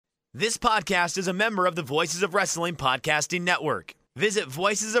This podcast is a member of the Voices of Wrestling Podcasting Network. Visit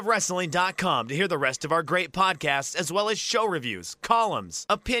voicesofwrestling.com to hear the rest of our great podcasts, as well as show reviews, columns,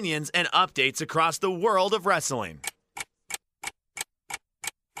 opinions, and updates across the world of wrestling.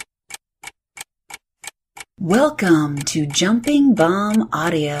 Welcome to Jumping Bomb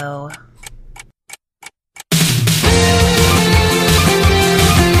Audio.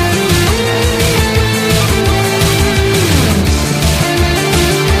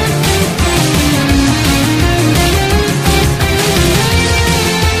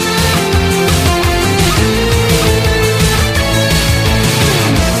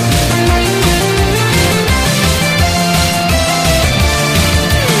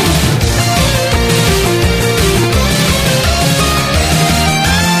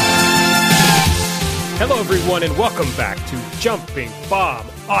 Hello, everyone, and welcome back to Jumping Bomb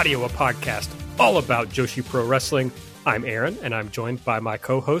Audio, a podcast all about Joshi Pro Wrestling. I'm Aaron, and I'm joined by my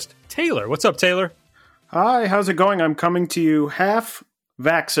co-host, Taylor. What's up, Taylor? Hi, how's it going? I'm coming to you half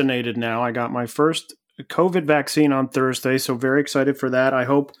vaccinated now. I got my first COVID vaccine on Thursday, so very excited for that. I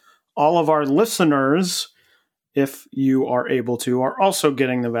hope all of our listeners, if you are able to, are also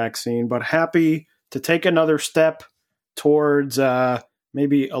getting the vaccine, but happy to take another step towards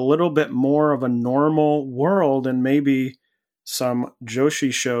maybe a little bit more of a normal world and maybe some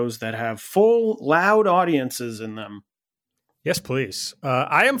Joshi shows that have full, loud audiences in them. Yes, please.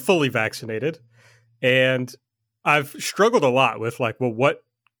 I am fully vaccinated, and I've struggled a lot with, what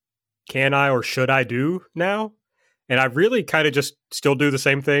can I or should I do now? And I really kind of just still do the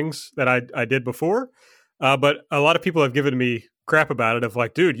same things that I did before. But a lot of people have given me crap about it of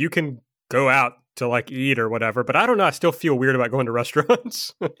dude, you can go out to eat or whatever, but I don't know. I still feel weird about going to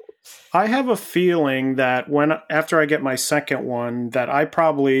restaurants. I have a feeling that after I get my second one, that I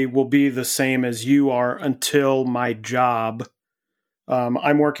probably will be the same as you are until my job.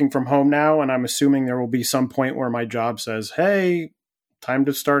 I'm working from home now, and I'm assuming there will be some point where my job says, hey, time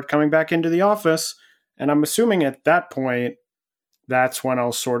to start coming back into the office. And I'm assuming at that point, that's when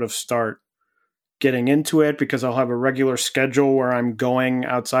I'll sort of start getting into it, because I'll have a regular schedule where I'm going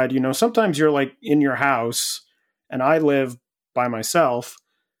outside. You know, sometimes you're in your house, and I live by myself,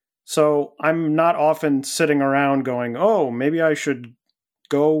 so I'm not often sitting around going, oh, maybe I should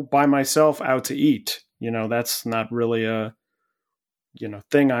go by myself out to eat. You know, that's not really a,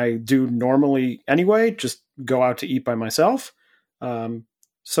 thing I do normally anyway, just go out to eat by myself.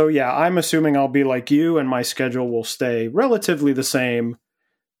 So yeah, I'm assuming I'll be like you, and my schedule will stay relatively the same,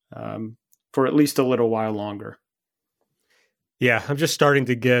 for at least a little while longer. Yeah, I'm just starting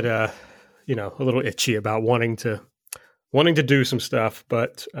to get, a little itchy about wanting to do some stuff.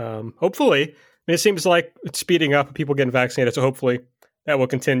 But hopefully, it seems like it's speeding up, people getting vaccinated. So hopefully that will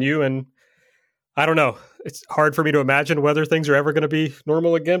continue. And I don't know. It's hard for me to imagine whether things are ever going to be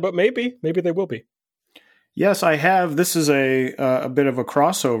normal again, but maybe they will be. Yes, I have. This is a bit of a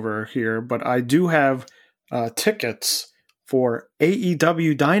crossover here, but I do have tickets for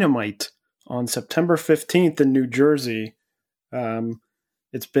AEW Dynamite on September 15th in New Jersey.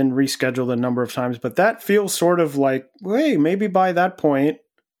 It's been rescheduled a number of times, but that feels sort of like, hey, maybe by that point,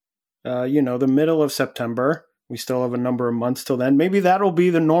 the middle of September, we still have a number of months till then. Maybe that'll be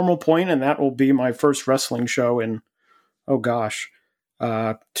the normal point, and that will be my first wrestling show in,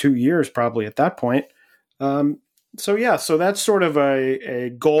 2 years probably at that point. So that's sort of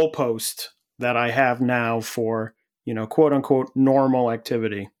a goalpost that I have now for, quote unquote, normal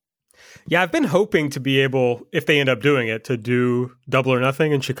activity. Yeah, I've been hoping to be able, if they end up doing it, to do Double or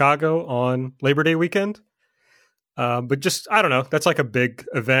Nothing in Chicago on Labor Day weekend. But just, I don't know, that's a big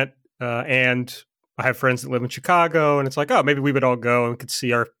event. And I have friends that live in Chicago, and it's maybe we would all go and could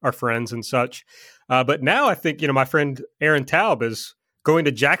see our friends and such. But now I think, my friend Aaron Taub is going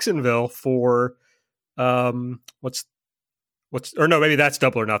to Jacksonville for, maybe that's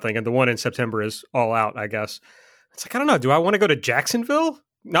Double or Nothing. And the one in September is All Out, I guess. It's I don't know, do I want to go to Jacksonville?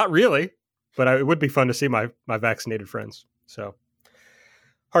 Not really, but it would be fun to see my vaccinated friends. So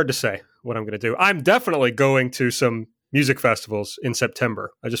hard to say what I'm going to do. I'm definitely going to some music festivals in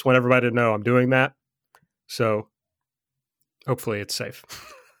September. I just want everybody to know I'm doing that. So hopefully it's safe.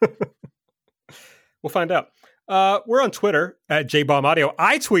 We'll find out. We're on Twitter at JBombAudio.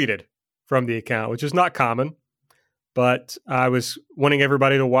 I tweeted from the account, which is not common, but I was wanting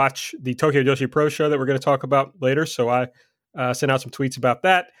everybody to watch the Tokyo Joshi Pro show that we're going to talk about later. So I sent out some tweets about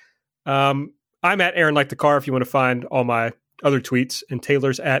that. I'm at Aaron Like the Car if you want to find all my other tweets, and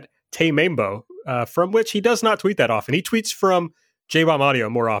Taylor's at Taymambo, from which he does not tweet that often. He tweets from J-Bomb Audio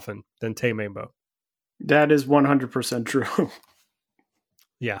more often than Taymambo. That is 100% true.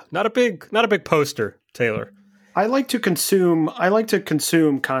 Yeah, not a big poster, Taylor. I like to consume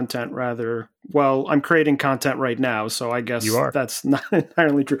content rather. Well, I'm creating content right now, so I guess You are. that's not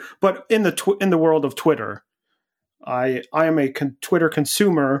entirely true. But in the world of Twitter, I am a Twitter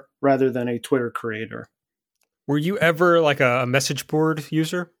consumer rather than a Twitter creator. Were you ever like a message board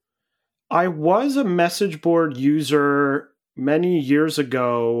user? I was a message board user many years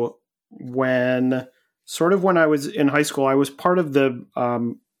ago when I was in high school. I was part of the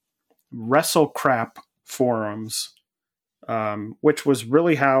Wrestle Crap forums, which was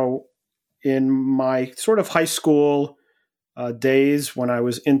really how in my sort of high school days when I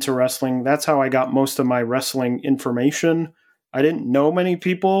was into wrestling, that's how I got most of my wrestling information. I didn't know many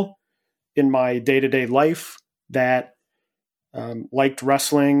people in my day-to-day life that liked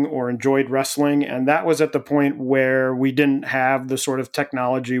wrestling or enjoyed wrestling. And that was at the point where we didn't have the sort of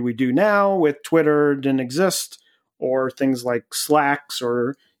technology we do now with Twitter didn't exist, or things like Slacks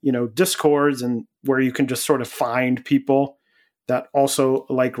or, Discords, and where you can just sort of find people that also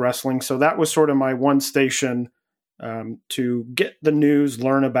like wrestling. So that was sort of my one station to get the news,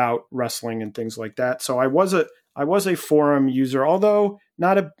 learn about wrestling and things like that. So I was a forum user, although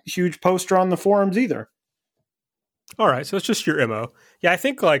not a huge poster on the forums either. All right, so it's just your MO. Yeah, I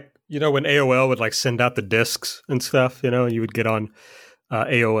think when AOL would like send out the discs and stuff, you would get on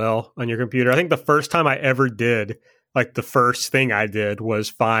AOL on your computer. I think the first time I ever did, like the first thing I did was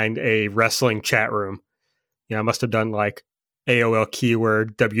find a wrestling chat room. I must have done like AOL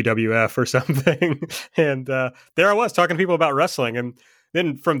keyword WWF or something. And there I was talking to people about wrestling. And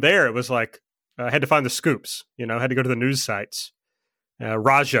then from there, it was like I had to find the scoops, had to go to the news sites,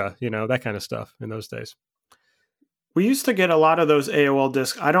 Raja, that kind of stuff in those days. We used to get a lot of those AOL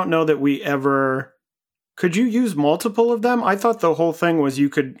discs. I don't know that we ever... Could you use multiple of them? I thought the whole thing was you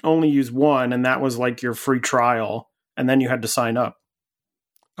could only use one, and that was like your free trial, and then you had to sign up.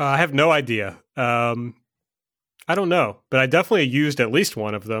 I have no idea. I don't know, but I definitely used at least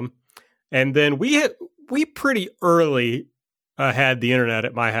one of them. And then we pretty early had the internet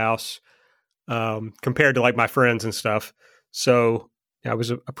at my house compared to like my friends and stuff. So I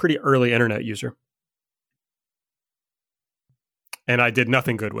was a pretty early internet user. And I did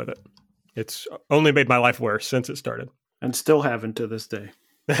nothing good with it. It's only made my life worse since it started. And still haven't to this day.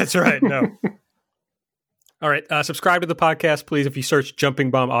 That's right. No. All right. Subscribe to the podcast, please. If you search Jumping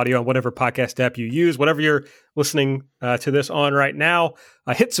Bomb Audio on whatever podcast app you use, whatever you're listening to this on right now,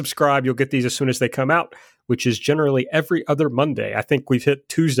 hit subscribe. You'll get these as soon as they come out, which is generally every other Monday. I think we've hit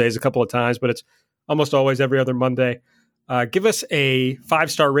Tuesdays a couple of times, but it's almost always every other Monday. Give us a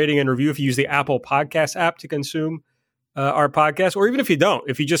 5-star rating and review if you use the Apple Podcast app to consume our podcast, or even if you don't,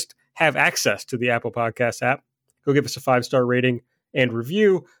 if you just have access to the Apple Podcast app, go give us a 5-star rating and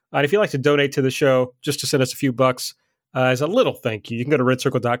review. And if you'd like to donate to the show, just to send us a few bucks as a little thank you, you can go to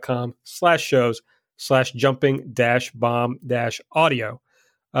redcircle.com/shows/jumping-bomb-audio.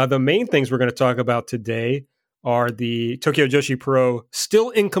 The main things we're going to talk about today are the Tokyo Joshi Pro Still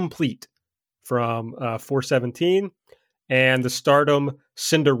Incomplete from 417 and the Stardom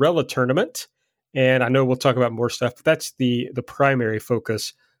Cinderella tournament. And I know we'll talk about more stuff, but that's the primary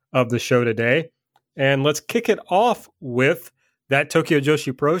focus of the show today. And let's kick it off with that Tokyo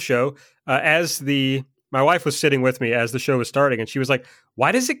Joshi Pro show. My wife was sitting with me as the show was starting, and she was like,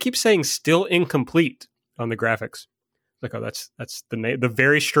 "Why does it keep saying still incomplete on the graphics?" Like, oh, that's the name, the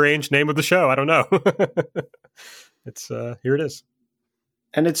very strange name of the show. I don't know. It's here it is.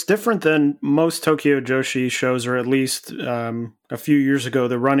 And it's different than most Tokyo Joshi shows, or at least a few years ago,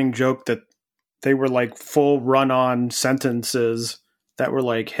 the running joke that they were like full run-on sentences that were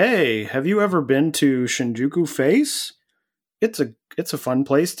like, "Hey, have you ever been to Shinjuku Face? It's a fun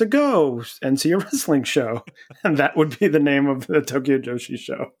place to go and see a wrestling show." And that would be the name of the Tokyo Joshi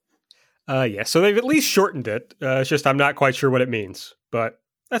show. Yeah, so they've at least shortened it. It's just I'm not quite sure what it means, but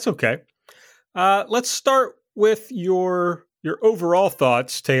that's okay. Let's start with your overall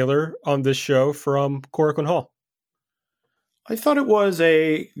thoughts, Taylor, on this show from Korakuen Hall. I thought it was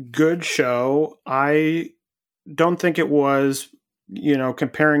a good show. I don't think it was,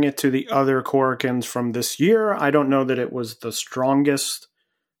 comparing it to the other Korakuens from this year, I don't know that it was the strongest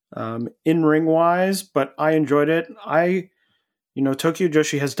in-ring wise, but I enjoyed it. Tokyo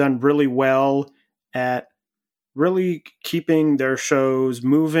Joshi has done really well at really keeping their shows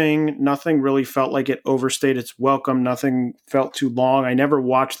moving. Nothing really felt like it overstayed its welcome. Nothing felt too long. I never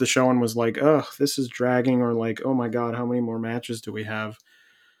watched the show and was like, "Ugh, this is dragging," or like, "Oh my God, how many more matches do we have?"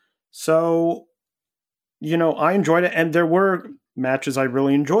 So, I enjoyed it. And there were matches I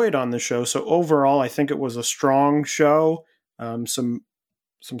really enjoyed on the show. So overall, I think it was a strong show. Some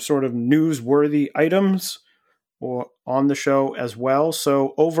sort of newsworthy items on the show as well.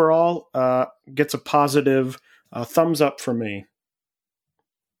 So overall, gets a positive a thumbs up for me.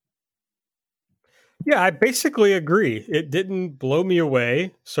 Yeah, I basically agree. It didn't blow me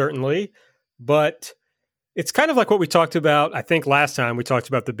away, certainly, but it's kind of like what we talked about. I think last time we talked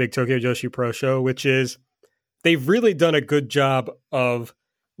about the big Tokyo Joshi Pro Show, which is they've really done a good job of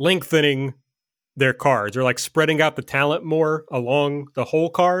lengthening their cards, or like spreading out the talent more along the whole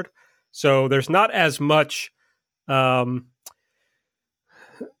card. So there's not as much, there's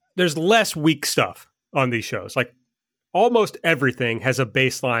less weak stuff on these shows. Like almost everything has a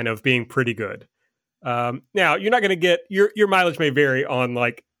baseline of being pretty good. Now you're not going to get your mileage may vary on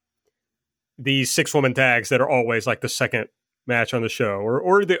like these 6-woman tags that are always like the second match on the show,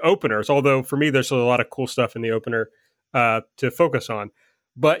 or the openers. Although for me, there's a lot of cool stuff in the opener to focus on.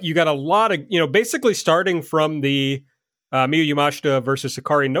 But you got a lot of, basically starting from the Miyu Yamashita versus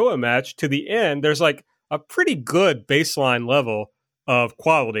Sakari Noah match to the end, there's like a pretty good baseline level of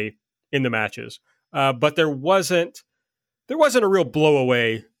quality in the matches. But there wasn't a real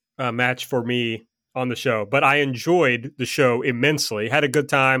blowaway match for me on the show. But I enjoyed the show immensely. Had a good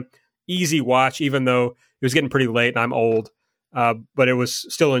time, easy watch, even though it was getting pretty late and I'm old. But it was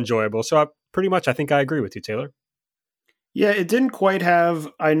still enjoyable. So I think I agree with you, Taylor. Yeah, it didn't quite have,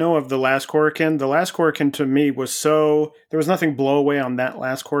 I know of the last Korakuen. The last Korakuen to me was there was nothing blow away on that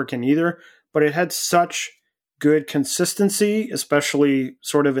last Korakuen either, but it had such good consistency, especially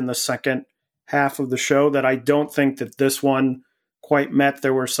sort of in the second half of the show, that I don't think that this one quite met.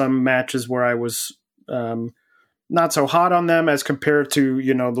 There were some matches where I was not so hot on them as compared to,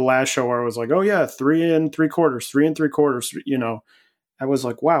 the last show where I was like, oh yeah, 3 3/4. I was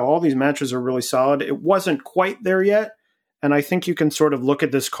like, wow, all these matches are really solid. It wasn't quite there yet. And I think you can sort of look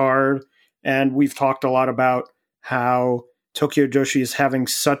at this card, and we've talked a lot about how Tokyo Joshi is having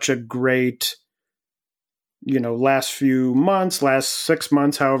such a great, last few months, last 6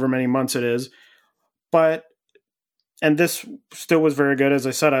 months, however many months it is. And this still was very good. As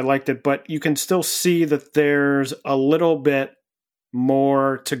I said, I liked it, but you can still see that there's a little bit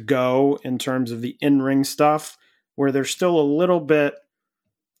more to go in terms of the in-ring stuff, where there's still a little bit,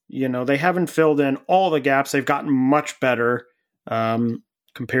 they haven't filled in all the gaps. They've gotten much better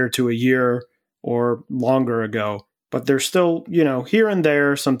compared to a year or longer ago. But there's still, here and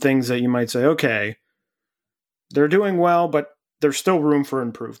there, some things that you might say, okay, they're doing well, but there's still room for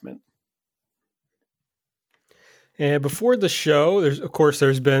improvement. And before the show,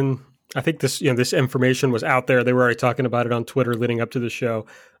 there's been, I think this information was out there. They were already talking about it on Twitter leading up to the show.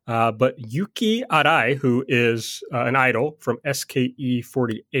 But Yuki Arai, who is an idol from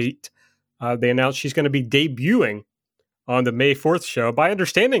SKE48, they announced she's going to be debuting on the May 4th show. My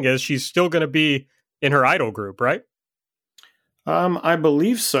understanding is she's still going to be in her idol group, right? I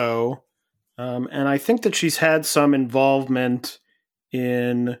believe so. And I think that she's had some involvement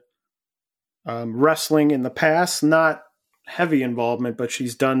in wrestling in the past, not heavy involvement, but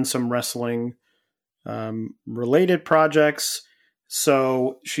she's done some wrestling related projects.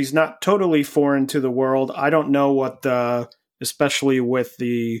 So she's not totally foreign to the world. I don't know what especially with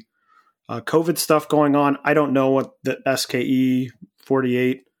the COVID stuff going on, I don't know what the SKE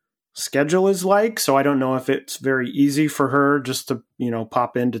 48 schedule is like. So I don't know if it's very easy for her just to,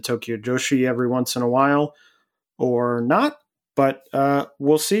 pop into Tokyo Joshi every once in a while or not. But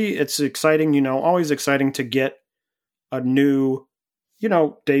we'll see. It's exciting, always exciting to get a new,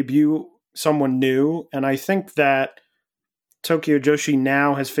 debut, someone new. And I think that Tokyo Joshi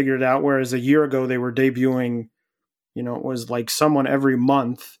now has figured it out, whereas a year ago they were debuting, it was like someone every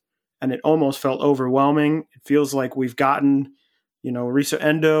month, and it almost felt overwhelming. It feels like we've gotten, Risa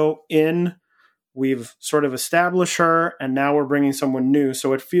Endo in, we've sort of established her, and now we're bringing someone new.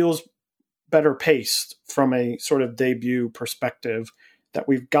 So it feels better paced from a sort of debut perspective, that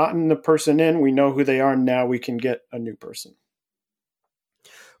we've gotten the person in, we know who they are, now we can get a new person.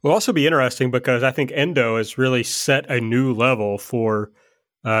 Will also be interesting because I think Endo has really set a new level for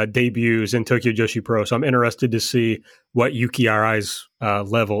debuts in Tokyo Joshi Pro. So I'm interested to see what Yuki Arai's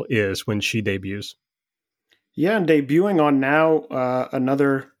level is when she debuts. Yeah, and debuting on now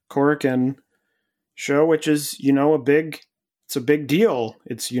another Korakuen show, which is, it's a big deal.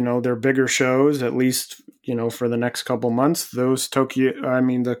 It's, they're bigger shows, at least, for the next couple months. Those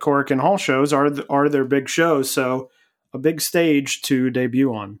the Korakuen Hall shows are their big shows. So a big stage to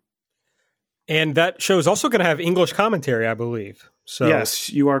debut on. And that show is also going to have English commentary, I believe. So yes,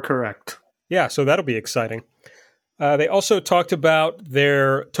 you are correct. Yeah, so that'll be exciting. They also talked about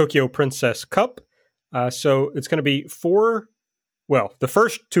their Tokyo Princess Cup. So it's going to be the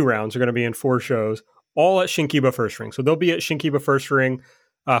first 2 rounds are going to be in 4 shows, all at Shinkiba First Ring. So they'll be at Shinkiba First Ring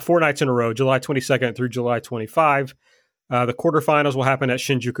 4 nights in a row, July 22nd through July 25. The quarterfinals will happen at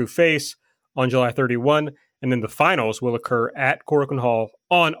Shinjuku Face on July 31. And then the finals will occur at Korakuen Hall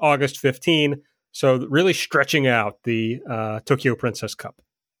on August 15. So really stretching out the Tokyo Princess Cup.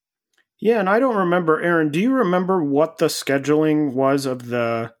 Yeah, and I don't remember, Aaron, do you remember what the scheduling was of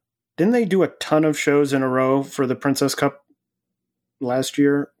the... Didn't they do a ton of shows in a row for the Princess Cup last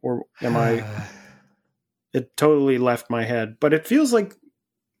year? Or am I... It totally left my head. But it feels like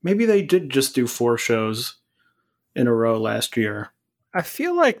maybe they did just do 4 shows in a row last year. I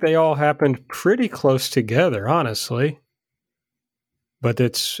feel like they all happened pretty close together, honestly. But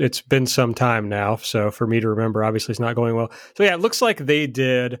it's been some time now, so for me to remember, obviously it's not going well. So yeah, it looks like they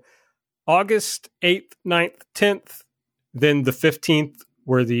did August 8th, 9th, 10th, then the 15th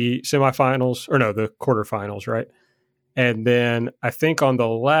were the semifinals, or no, the quarterfinals, right? And then I think on the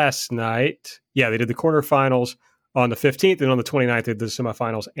last night, yeah, they did the quarterfinals on the 15th, and on the 29th, they did the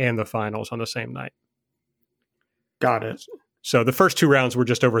semifinals and the finals on the same night. Got it. So the first 2 rounds were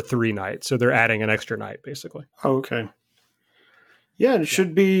just over 3 nights, so they're adding an extra night, basically. Oh, okay. Yeah, it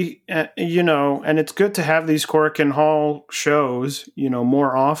should be, and it's good to have these Korakuen Hall shows,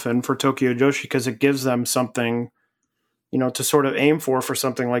 more often for Tokyo Joshi because it gives them something, to sort of aim for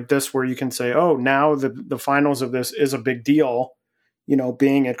something like this where you can say, oh, now the finals of this is a big deal,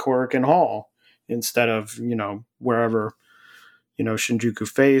 being at Korakuen Hall instead of, wherever, Shinjuku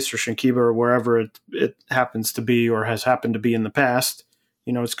Face or Shinkiba or wherever it happens to be or has happened to be in the past.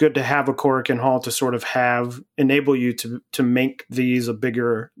 It's good to have a Korakuen Hall to sort of enable you to make these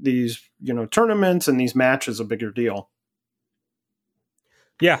tournaments and these matches a bigger deal.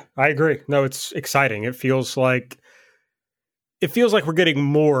 Yeah, I agree. No, it's exciting. It feels like we're getting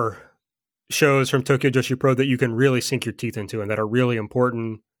more shows from Tokyo Joshi Pro that you can really sink your teeth into and that are really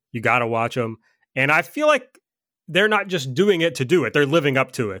important. You got to watch them. And I feel like they're not just doing it to do it. They're living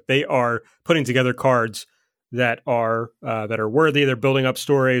up to it. They are putting together cards that are worthy. They're building up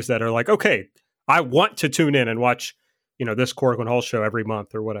stories that are like, okay, I want to tune in and watch, this Korakuen Hall show every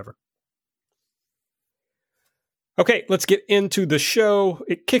month or whatever. Okay, let's get into the show.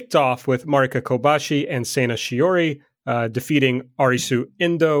 It kicked off with Marika Kobashi and Seina Shiori defeating Arisu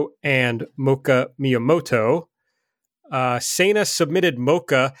Indo and Moka Miyamoto. Seina submitted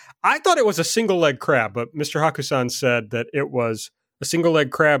Moka. I thought it was a single leg crab, but Mr. Hakusan said that it was a single leg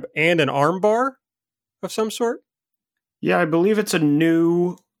crab and an arm bar of some sort. Yeah, I believe it's a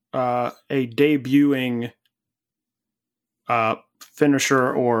new, a debuting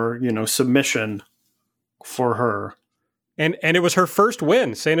finisher or, submission for her. And it was her first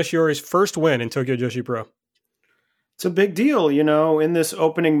win, Seina Shiori's first win in Tokyo Joshi Pro. It's a big deal, in this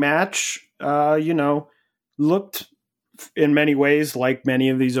opening match, looked in many ways like many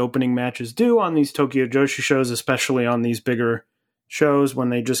of these opening matches do on these Tokyo Joshi shows, especially on these bigger shows when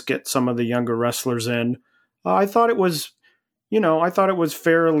they just get some of the younger wrestlers in. I thought it was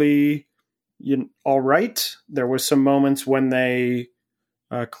fairly all right. There was some moments when they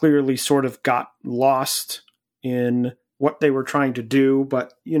clearly sort of got lost in what they were trying to do.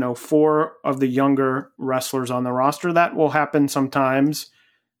 But, 4 of the younger wrestlers on the roster, that will happen sometimes.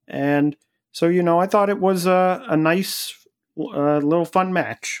 And so, I thought it was a nice little fun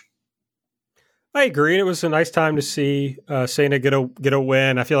match. I agree. It was a nice time to see Seina get a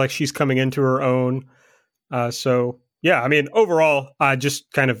win. I feel like she's coming into her own. So, yeah, I mean, overall, I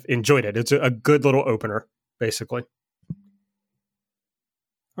just kind of enjoyed it. It's a good little opener, basically.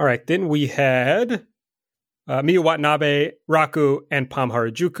 All right, then we had Miyu Watanabe, Raku, and Pam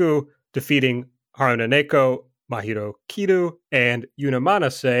Harajuku defeating Haruna Neko, Mahiro Kiru, and Yuna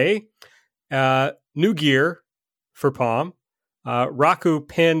Manase. New gear for Pam. Raku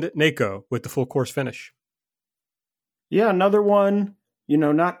pinned Neko with the full course finish. Yeah, another one.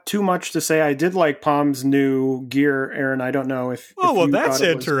 Not too much to say. I did like Pam's new gear, Aaron. I don't know if... That's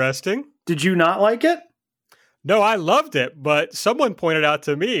interesting. Did you not like it? No, I loved it, but someone pointed out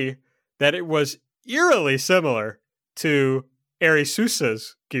to me that it was eerily similar to Eri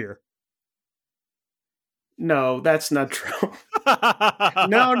Sousa's gear. No, that's not true.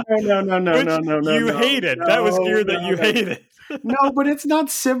 No. You hated. That was gear that you hated. No, but it's not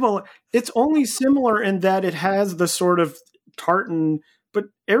similar. It's only similar in that it has the sort of tartan... But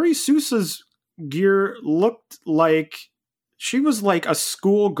Eri Sousa's gear looked like she was like a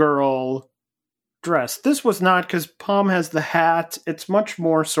schoolgirl dress. This was not, because Pam has the hat. It's much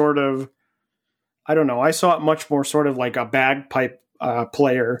more sort of, I don't know. I saw it much more sort of like a bagpipe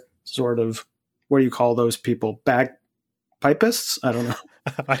player, sort of. What do you call those people? Bagpipists? I don't know.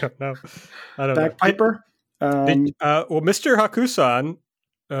 I don't know. Bagpiper? Well, Mr. Hakusan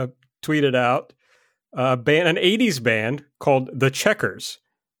tweeted out an 80s band called The Checkers.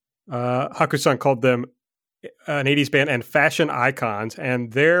 Hakusan called them an 80s band and fashion icons,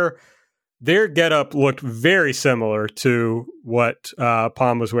 and their their getup looked very similar to what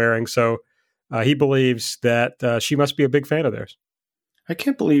Palm was wearing. So he believes that she must be a big fan of theirs. I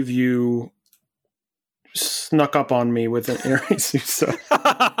can't believe you snuck up on me with an Aries Sousa.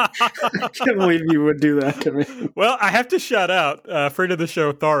 I can't believe you would do that to me. Well, I have to shout out a friend of the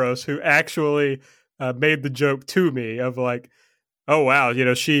show, Tharos, who actually made the joke to me of like, oh, wow,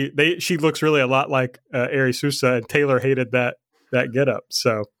 she looks really a lot like Aries Sousa, and Taylor hated that getup.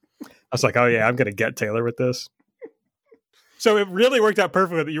 So I was like, oh, yeah, I'm going to get Taylor with this. So it really worked out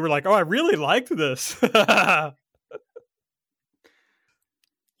perfectly that you were like, oh, I really liked this.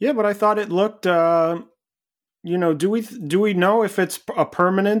 Yeah, but I thought it looked, do we know if it's a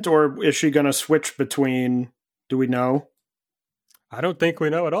permanent, or is she going to switch between? Do we know? I don't think we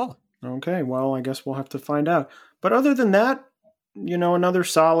know at all. Okay, well, I guess we'll have to find out. But other than that, another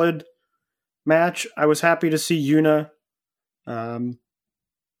solid match. I was happy to see Yuna,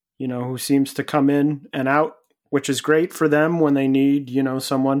 who seems to come in and out, which is great for them when they need,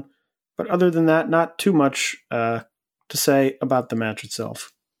 someone. But other than that, not too much to say about the match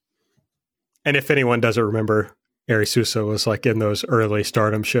itself. And if anyone doesn't remember, Aries Sousa was like in those early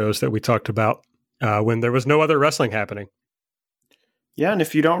Stardom shows that we talked about when there was no other wrestling happening. Yeah, and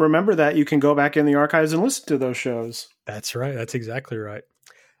if you don't remember that, you can go back in the archives and listen to those shows. That's right. That's exactly right.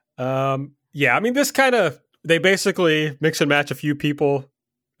 Yeah, I mean, they basically mix and match a few people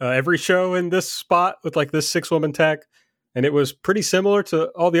every show in this spot with like this 6-woman tag, and it was pretty similar to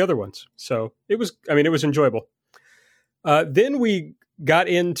all the other ones. So it was enjoyable. Then we got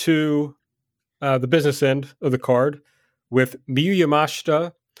into the business end of the card with Miyu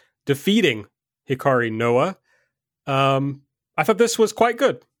Yamashita defeating Hikari Noa. I thought this was quite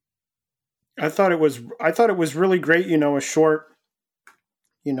good. I thought it was really great. A short,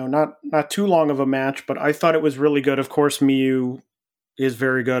 not too long of a match, but I thought it was really good. Of course, Miyu is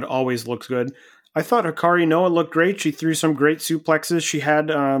very good. Always looks good. I thought Hikari Noa looked great. She threw some great suplexes. She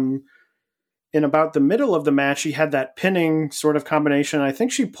had, in about the middle of the match, she had that pinning sort of combination. I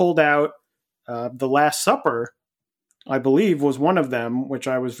think she pulled out the Last Supper, I believe, was one of them, which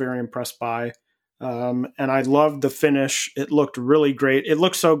I was very impressed by. And I loved the finish. It looked really great. It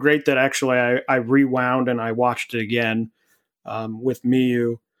looked so great that actually I rewound and I watched it again with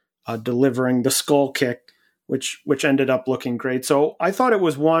Miyu delivering the skull kick, which ended up looking great. So I thought it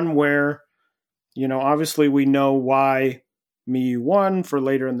was one where, obviously we know why Miyu won for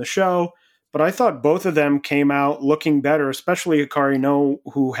later in the show, but I thought both of them came out looking better, especially Hikari Noa,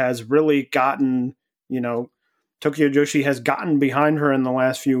 who has really gotten, Tokyo Joshi has gotten behind her in the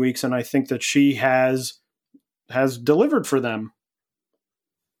last few weeks, and I think that she has delivered for them.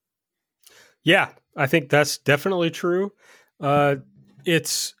 Yeah, I think that's definitely true.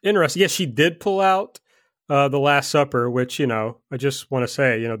 It's interesting. Yes, she did pull out the Last Supper, which, I just want to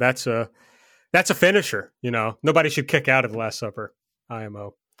say, that's a finisher. Nobody should kick out of the Last Supper,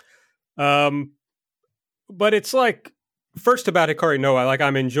 IMO. But it's like, first about Hikari Noa, like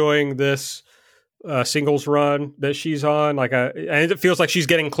I'm enjoying this singles run that she's on. And it feels like she's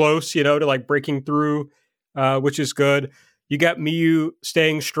getting close, to like breaking through, which is good. You got Miyu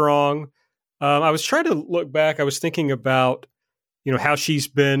staying strong. I was trying to look back. I was thinking about, how she's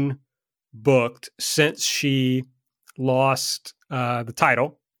been booked since she lost the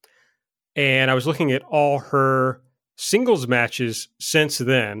title. And I was looking at all her singles matches since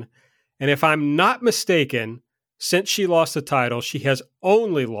then. And if I'm not mistaken, since she lost the title, she has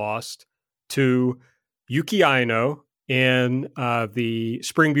only lost to Yuki Aino in the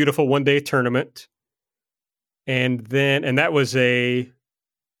Spring Beautiful one-day tournament. And that was just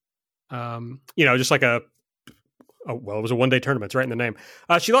like it was a one-day tournament. It's right in the name.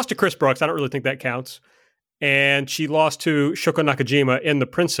 She lost to Chris Brooks. I don't really think that counts. And she lost to Shoko Nakajima in the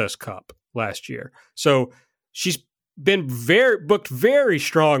Princess Cup last year. So she's been booked very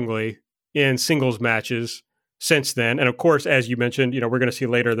strongly in singles matches since then. And of course, as you mentioned, we're going to see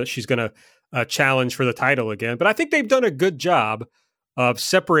later that she's going to challenge for the title again. But I think they've done a good job of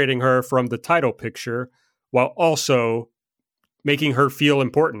separating her from the title picture while also making her feel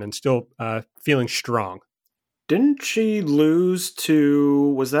important and still feeling strong. Didn't she lose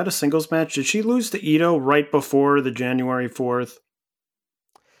to, was that a singles match? Did she lose to Ito right before the January 4th?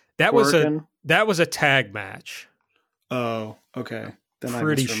 That was a tag match. Oh, okay. Then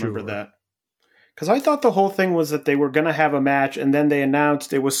Pretty I just remember sure. that. Because I thought the whole thing was that they were going to have a match, and then they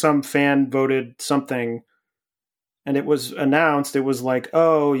announced it was some fan voted something, and it was announced, it was like,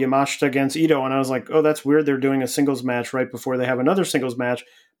 oh, Yamashita against Ito, and I was like, oh, that's weird, they're doing a singles match right before they have another singles match,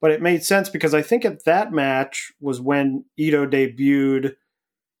 but it made sense because I think at that match was when Ito debuted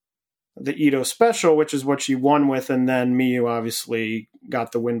the Ito special, which is what she won with, and then Miyu obviously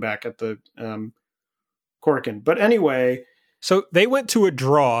got the win back at the Korakuen. But anyway, so they went to a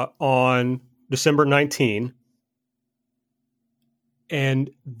draw on December 19,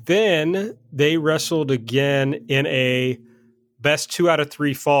 and then they wrestled again in a best 2 out of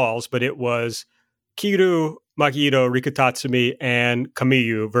 3 falls, but it was Kiru, Maki Ito, Rika Tatsumi, and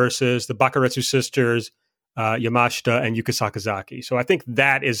Kamiyu versus the Bakaretsu sisters, Yamashita and Yuka Sakazaki. So I think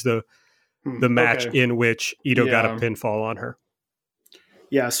that is the match in which Ito got a pinfall on her.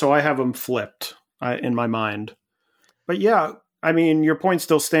 Yeah, so I have them flipped in my mind. But yeah, I mean, your point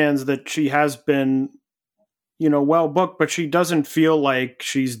still stands that she has been, well booked, but she doesn't feel like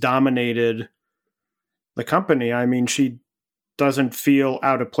she's dominated the company. I mean, she doesn't feel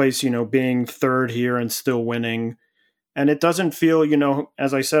out of place, being third here and still winning. And it doesn't feel,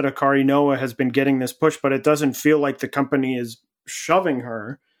 as I said, Akari Noah has been getting this push, but it doesn't feel like the company is shoving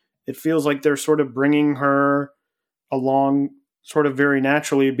her. It feels like they're sort of bringing her along sort of very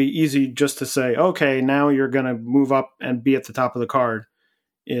naturally. It'd be easy just to say, okay, now you're going to move up and be at the top of the card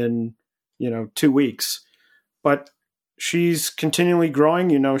in, 2 weeks. But she's continually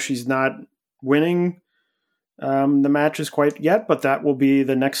growing. She's not winning the matches quite yet, but that will be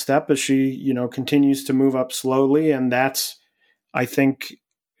the next step as she, continues to move up slowly. And that's, I think,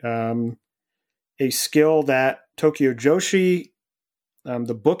 a skill that Tokyo Joshi,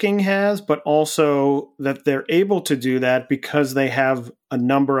 the booking has, but also that they're able to do that because they have a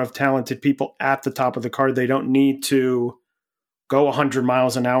number of talented people at the top of the card. They don't need to go 100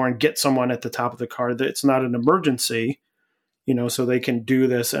 miles an hour and get someone at the top of the card. It's not an emergency, so they can do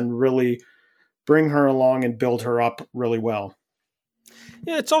this and really bring her along and build her up really well.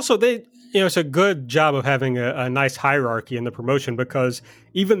 Yeah, it's also it's a good job of having a nice hierarchy in the promotion, because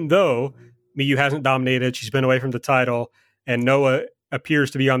even though Miyu hasn't dominated, she's been away from the title, and Noah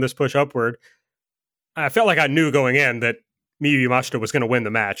appears to be on this push upward, I felt like I knew going in that Miyu Yamashita was going to win the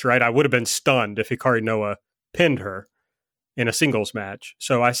match, right? I would have been stunned if Hikari Noah pinned her in a singles match.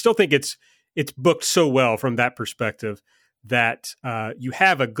 So I still think it's booked so well from that perspective that you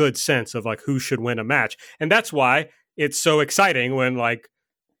have a good sense of like who should win a match. And that's why it's so exciting when like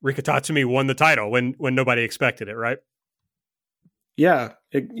Rika Tatsumi won the title when nobody expected it, right? Yeah,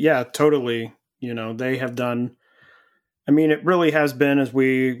 totally. They have done, I mean, it really has been, as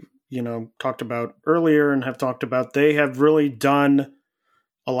we, talked about earlier and have talked about, they have really done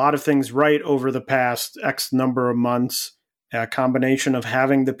a lot of things right over the past X number of months, a combination of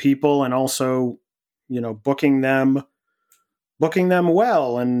having the people and also, booking them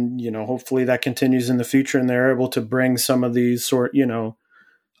well. And, hopefully that continues in the future and they're able to bring some of these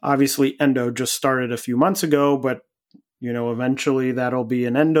obviously Endo just started a few months ago, but eventually that'll be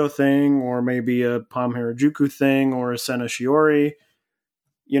an Endo thing or maybe a Pam Harajuku thing or a Sena Shiori,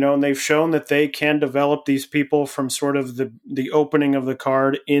 and they've shown that they can develop these people from sort of the opening of the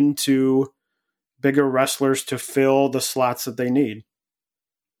card into bigger wrestlers to fill the slots that they need.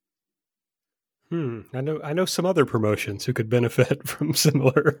 I know some other promotions who could benefit from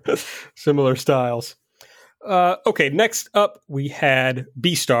similar styles. Okay, next up we had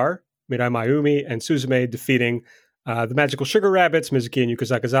B-Star, Mirai Mayumi and Suzume defeating the Magical Sugar Rabbits, Mizuki and Yuka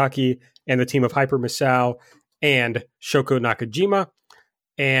Sakazaki, and the team of Hyper Misao and Shoko Nakajima.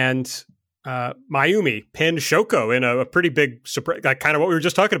 And Mayumi pinned Shoko in a pretty big surprise, like kind of what we were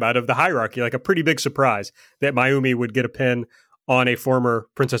just talking about of the hierarchy, like a pretty big surprise that Mayumi would get a pin on a former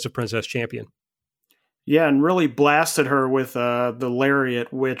Princess of Princess champion. Yeah, and really blasted her with the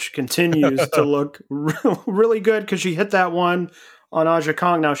lariat, which continues to look really good because she hit that one on Aja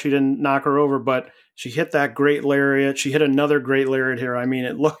Kong. Now, she didn't knock her over, but she hit that great lariat. She hit another great lariat here. I mean,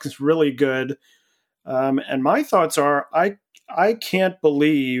 it looks really good. And my thoughts are, I can't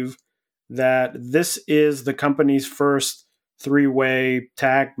believe that this is the company's first 3-way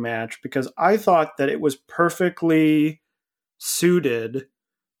tag match, because I thought that it was perfectly suited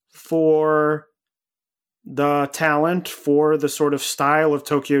for the talent, for the sort of style of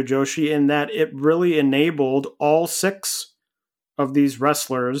Tokyo Joshi, in that it really enabled all 6 of these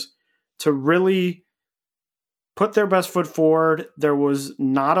wrestlers to really put their best foot forward. There was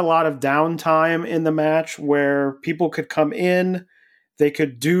not a lot of downtime in the match where people could come in, they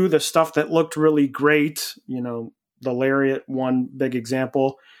could do the stuff that looked really great, the lariat, one big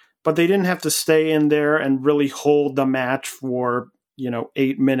example, but they didn't have to stay in there and really hold the match for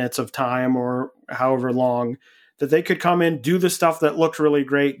 8 minutes of time or however long. That they could come in, do the stuff that looked really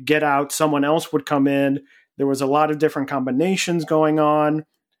great, get out, someone else would come in. There was a lot of different combinations going on.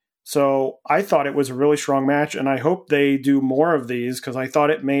 So I thought it was a really strong match, and I hope they do more of these because I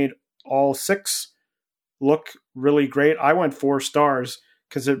thought it made all 6 look really great. I went 4 stars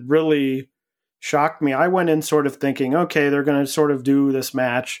because it really shocked me. I went in sort of thinking, okay, they're going to sort of do this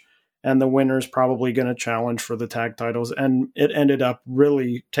match and the winner's probably going to challenge for the tag titles. And it ended up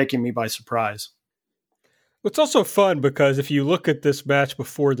really taking me by surprise. It's also fun because if you look at this match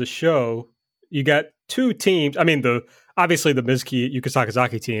before the show, you got two teams. I mean, obviously the Mizuki Yuka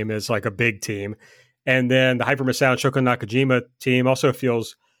Sakazaki team is like a big team. And then the Hyper Misao and Shoko Nakajima team also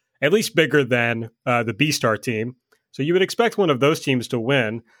feels at least bigger than the B-Star team. So you would expect one of those teams to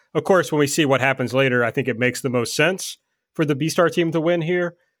win. Of course, when we see what happens later, I think it makes the most sense for the B-Star team to win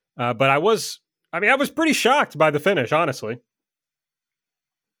here. But I was pretty shocked by the finish, honestly.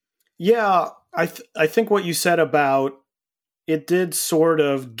 Yeah, I think what you said about it did sort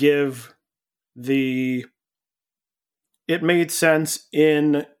of give it made sense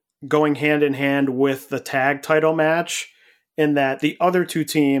in going hand in hand with the tag title match, in that the other two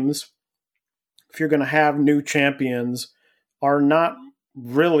teams, if you're going to have new champions, are not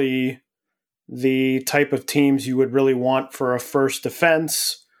really the type of teams you would really want for a first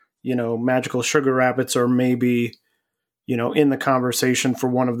defense. Magical Sugar Rabbits are maybe, in the conversation for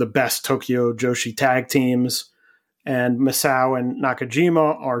one of the best Tokyo Joshi tag teams. And Misao and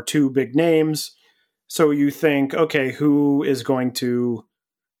Nakajima are two big names. So you think, okay, who is going to,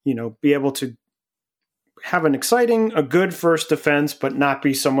 be able to have a good first defense, but not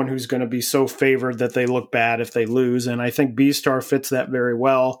be someone who's going to be so favored that they look bad if they lose. And I think B-Star fits that very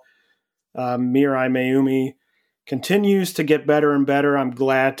well. Mirai Mayumi continues to get better and better. I'm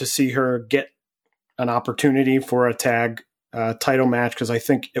glad to see her get an opportunity for a tag title match because I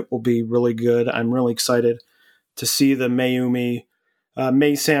think it will be really good. I'm really excited to see the Mayumi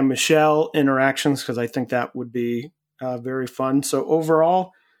May Sam Michelle interactions because I think that would be very fun. So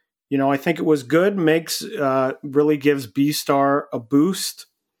overall, I think it was good. Really gives B-Star a boost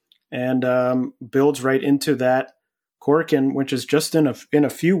and builds right into that Korakuen, which is just in a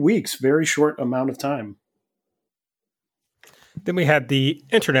few weeks, very short amount of time. Then we had the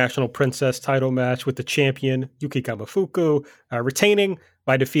International Princess title match with the champion Yuki Kamifuku retaining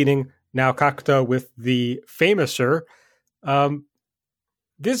by defeating Nao Kakuta with the Famouser.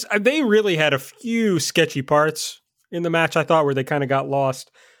 They really had a few sketchy parts in the match, I thought, where they kind of got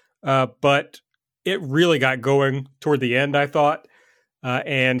lost. But it really got going toward the end, I thought,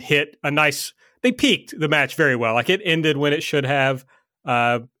 and hit a nice... They peaked the match very well. Like, it ended when it should have.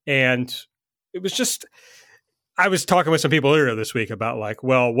 And it was just... I was talking with some people earlier this week about, like,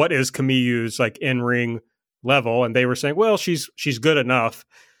 well, what is Kamiyu's, like, in-ring level? And they were saying, well, she's good enough,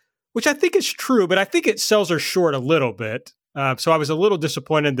 which I think is true, but I think it sells her short a little bit. So I was a little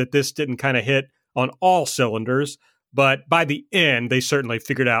disappointed that this didn't kind of hit on all cylinders. But by the end, they certainly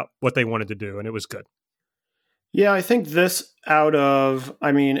figured out what they wanted to do, and it was good. Yeah, I think this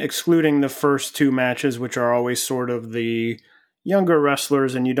excluding the first two matches, which are always sort of the younger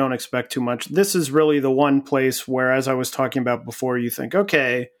wrestlers and you don't expect too much, this is really the one place where, as I was talking about before, you think,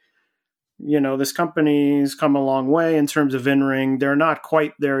 okay, this company's come a long way in terms of in-ring. They're not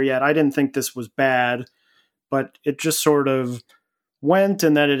quite there yet. I didn't think this was bad, but it just sort of went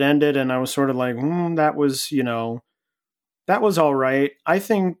and then it ended, and I was sort of like, that was all right. I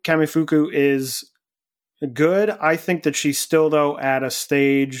think Kamifuku is good. I think that she's still, though, at a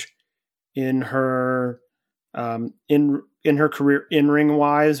stage in her in her career in-ring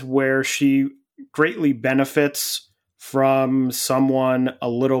wise where she greatly benefits from someone a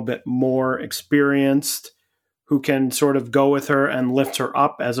little bit more experienced who can sort of go with her and lift her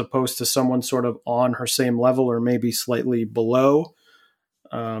up, as opposed to someone sort of on her same level or maybe slightly below.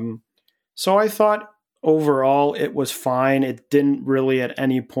 So I thought overall it was fine. It didn't really at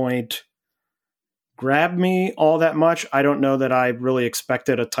any point grab me all that much. I don't know that I really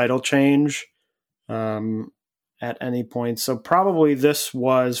expected a title change at any point. So probably this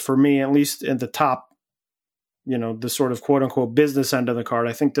was, for me, at least in the top, the sort of quote unquote business end of the card,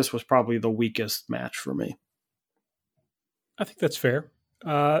 I think this was probably the weakest match for me. I think that's fair.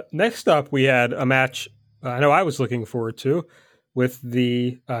 Next up, we had a match I know I was looking forward to, with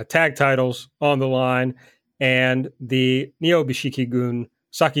the tag titles on the line, and the Neo Bishiki-gun,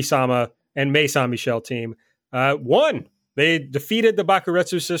 Saki-sama, and Mei San Michel team won. They defeated the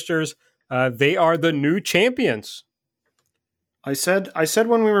Bakuretsu sisters. They are the new champions. I said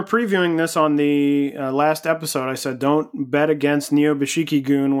when we were previewing this on the last episode, I said, don't bet against Neo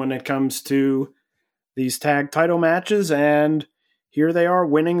Bishiki-gun when it comes to these tag title matches. And here they are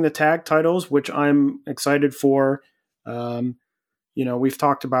winning the tag titles, which I'm excited for. We've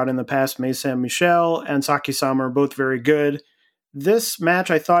talked about in the past, Mei San Michel and Saki-sama are both very good. This match,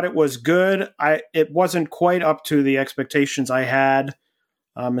 I thought it was good. It wasn't quite up to the expectations I had,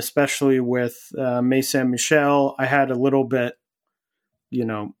 especially with Mei San Michel. I had a little bit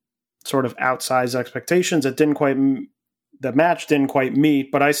sort of outsized expectations. It didn't quite, the match didn't quite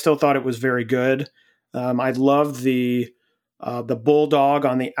meet, but I still thought it was very good. I loved the bulldog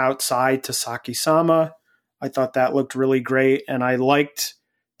on the outside to Saki-sama. I thought that looked really great, and I liked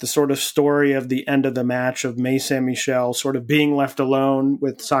the sort of story of the end of the match of May Saint-Michel sort of being left alone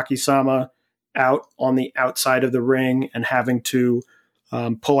with Saki-sama out on the outside of the ring and having to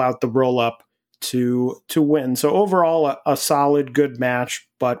pull out the roll-up to win. So overall, a solid, good match,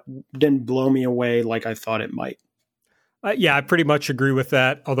 but didn't blow me away like I thought it might. Yeah, I pretty much agree with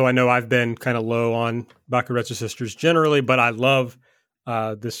that, although I know I've been kind of low on Bakuretsu Sisters generally, but I love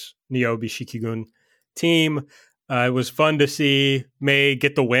this Niobe Shikigun team. It was fun to see May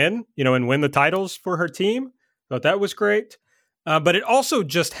get the win, and win the titles for her team. Thought that was great. But it also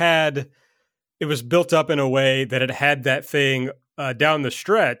just it was built up in a way that it had that thing down the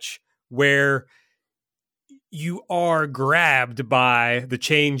stretch where you are grabbed by the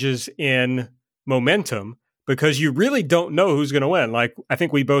changes in momentum because you really don't know who's going to win. Like, I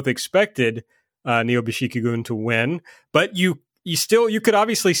think we both expected Niobe Shikigun to win, but you could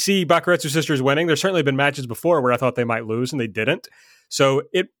obviously see Bakuretsu Sisters winning. There's certainly been matches before where I thought they might lose and they didn't. So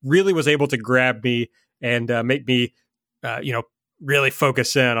it really was able to grab me and make me, really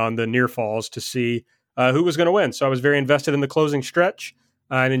focus in on the near falls to see who was going to win. So I was very invested in the closing stretch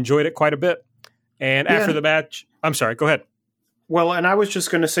and enjoyed it quite a bit. And after the match, I'm sorry, go ahead. Well, and I was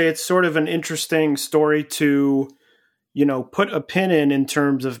just going to say it's sort of an interesting story to, put a pin in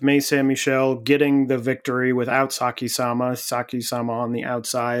terms of May Saint-Michel getting the victory without Saki-sama on the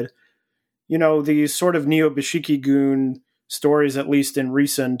outside. These sort of Niobe Shikigun stories, at least in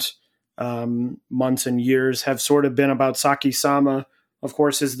recent months and years, have sort of been about Saki-sama, of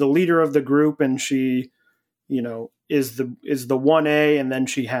course, is the leader of the group, and she, is the 1A, and then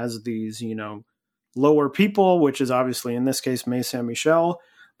she has these, lower people, which is obviously in this case May Saint-Michel,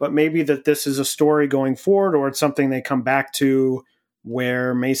 but maybe that this is a story going forward, or it's something they come back to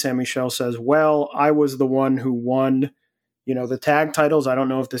where May Saint-Michel says, well, I was the one who won, the tag titles. I don't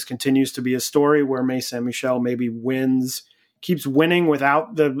know if this continues to be a story where May Saint-Michel maybe keeps winning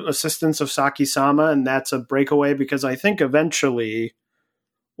without the assistance of Saki-sama, and that's a breakaway, because I think eventually,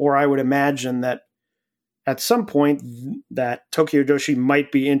 or I would imagine that at some point that Tokyo Joshi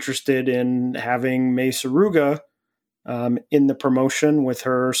might be interested in having Mei Suruga in the promotion with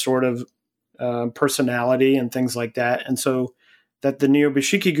her sort of personality and things like that. And so that the Niobe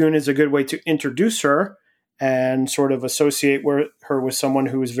Shikigun is a good way to introduce her and sort of associate her with someone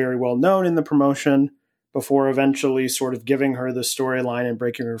who is very well known in the promotion before eventually sort of giving her the storyline and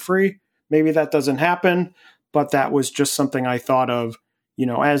breaking her free. Maybe that doesn't happen, but that was just something I thought of.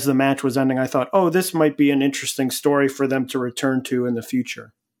 As the match was ending, I thought, oh, this might be an interesting story for them to return to in the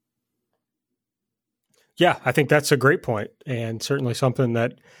future. Yeah, I think that's a great point, and certainly something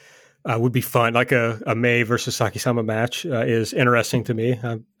that would be fun. Like a May versus Saki-sama match is interesting to me.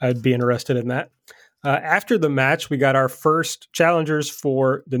 I'd be interested in that. After the match, we got our first challengers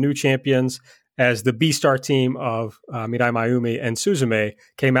for the new champions as the B-Star team of Mirai Mayumi and Suzume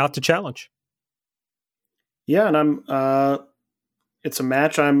came out to challenge. Yeah, and it's a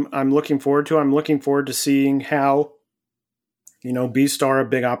match I'm looking forward to. I'm looking forward to seeing how, B-Star, a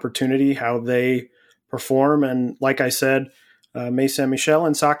big opportunity, how they perform. And like I said, May Saint-Michel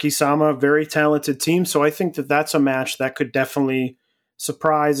and Saki-sama, very talented team. So I think that that's a match that could definitely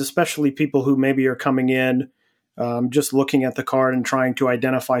surprise, especially people who maybe are coming in just looking at the card and trying to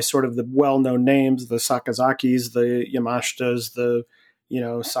identify sort of the well-known names, the Sakazakis, the Yamashtas, the,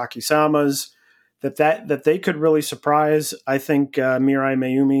 Saki-samas, that they could really surprise. I think Mirai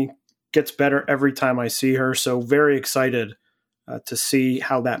Mayumi gets better every time I see her. So very excited to see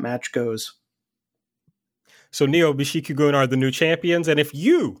how that match goes. So Niobe Shikigun are the new champions. And if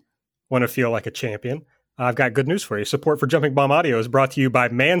you want to feel like a champion, I've got good news for you. Support for Jumping Bomb Audio is brought to you by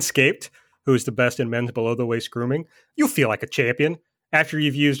Manscaped, who is the best in men's below-the-waist grooming. You'll feel like a champion after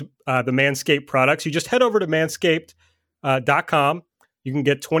you've used the Manscaped products. You just head over to manscaped.com. You can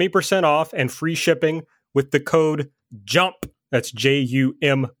get 20% off and free shipping with the code JUMP. That's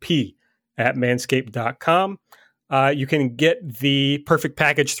JUMP at manscaped.com. You can get the Perfect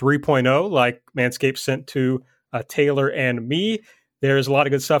Package 3.0 like Manscaped sent to Taylor and me. There's a lot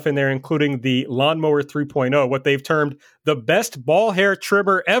of good stuff in there, including the Lawnmower 3.0, what they've termed the best ball hair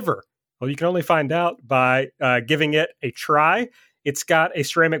trimmer ever. Well, you can only find out by giving it a try. It's got a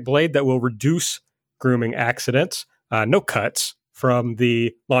ceramic blade that will reduce grooming accidents. No cuts from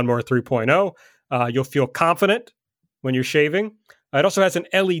the Lawnmower 3.0. You'll feel confident when you're shaving. It also has an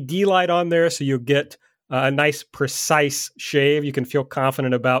LED light on there, so you'll get a nice, precise shave. You can feel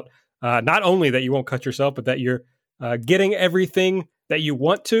confident about not only that you won't cut yourself, but that you're getting everything that you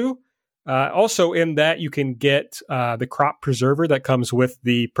want to. Also, in that you can get the crop preserver that comes with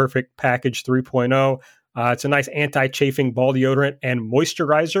the Perfect Package 3.0. It's a nice anti-chafing ball deodorant and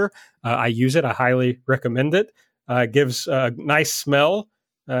moisturizer. I use it. I highly recommend it. It gives a nice smell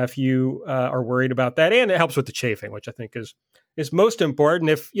if you are worried about that. And it helps with the chafing, which I think is most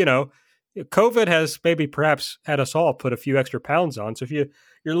important. If, COVID has maybe perhaps had us all put a few extra pounds on. So if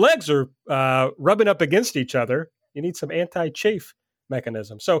your legs are rubbing up against each other, you need some anti-chafe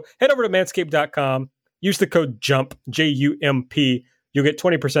mechanism. So head over to manscaped.com, use the code JUMP, JUMP. You'll get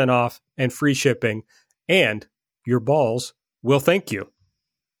 20% off and free shipping, and your balls will thank you.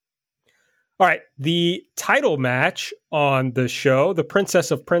 All right, the title match on the show, the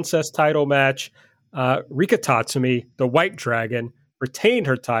Princess of Princess title match, Rika Tatsumi, the White Dragon, retained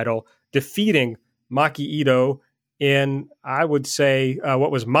her title, defeating Maki Ito in, I would say,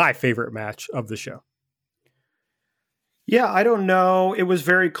 what was my favorite match of the show. Yeah, I don't know. It was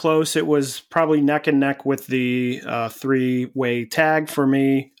very close. It was probably neck and neck with the three-way tag for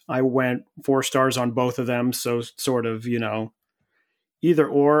me. I went 4 stars on both of them. So sort of, either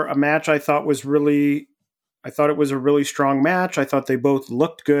or. A match I thought it was a really strong match. I thought they both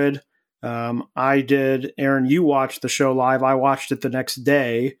looked good. I did. Aaron, you watched the show live. I watched it the next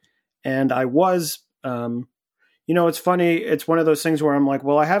day. And I was, it's funny. It's one of those things where I'm like,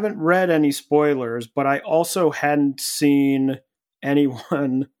 well, I haven't read any spoilers, but I also hadn't seen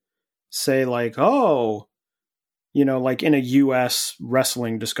anyone say like, oh, like in a U.S.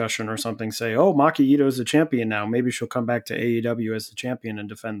 wrestling discussion or something, say, oh, Maki Ito's the champion now. Maybe she'll come back to AEW as the champion and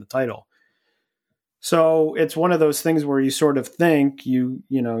defend the title. So it's one of those things where you sort of think, you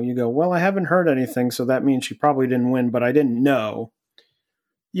go, well, I haven't heard anything, so that means she probably didn't win, but I didn't know.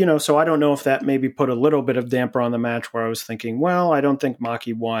 So I don't know if that maybe put a little bit of damper on the match where I was thinking, well, I don't think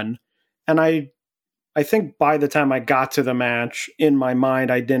Maki won. And I think by the time I got to the match, in my mind,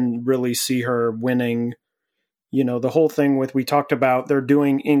 I didn't really see her winning. The whole thing we talked about, they're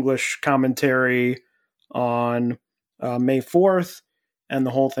doing English commentary on May 4th. And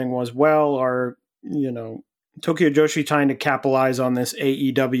the whole thing was, well, Tokyo Joshi trying to capitalize on this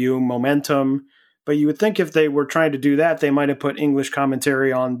AEW momentum. But you would think if they were trying to do that, they might have put English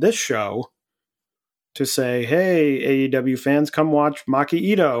commentary on this show to say, hey, AEW fans, come watch Maki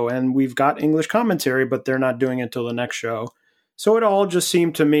Ito. And we've got English commentary, but they're not doing it till the next show. So it all just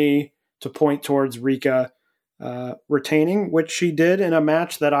seemed to me to point towards Rika retaining, which she did in a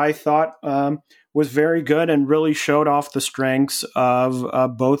match that I thought was very good and really showed off the strengths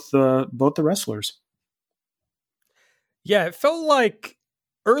of both the wrestlers. Yeah, it felt like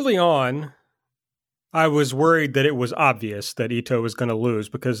early on, I was worried that it was obvious that Ito was going to lose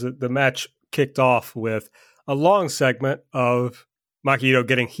because the match kicked off with a long segment of Maki Ito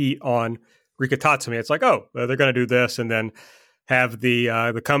getting heat on Rika Tatsumi. It's like, oh, they're going to do this and then have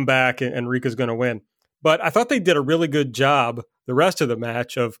the comeback and Rika's going to win. But I thought they did a really good job the rest of the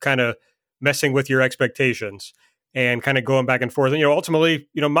match of kind of messing with your expectations and kind of going back and forth. And, ultimately,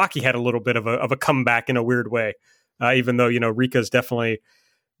 Maki had a little bit of a comeback in a weird way, even though, Rika's definitely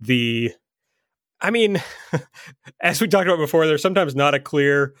as we talked about before, there's sometimes not a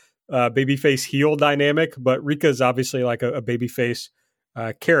clear babyface heel dynamic, but Rika's obviously like a babyface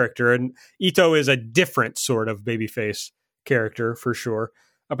character, and Ito is a different sort of babyface character for sure.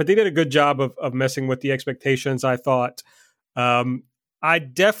 But they did a good job of messing with the expectations, I thought. I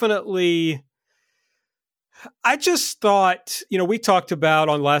just thought, we talked about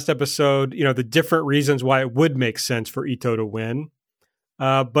on last episode, the different reasons why it would make sense for Ito to win.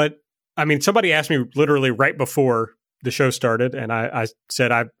 But somebody asked me literally right before the show started, and I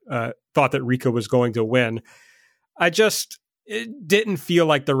said I thought that Rika was going to win. It didn't feel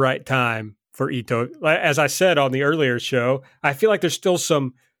like the right time for Ito. As I said on the earlier show, I feel like there's still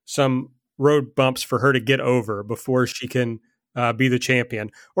some road bumps for her to get over before she can be the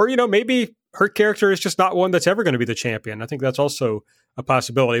champion. Or, maybe her character is just not one that's ever going to be the champion. I think that's also a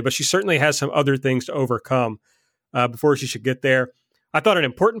possibility, but she certainly has some other things to overcome before she should get there. I thought an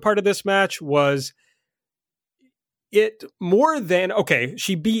important part of this match was it more than, okay,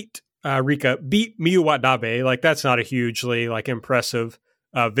 she beat Rika, beat Miyu Watanabe. Like, that's not a hugely impressive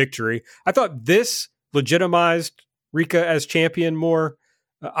victory. I thought this legitimized Rika as champion more.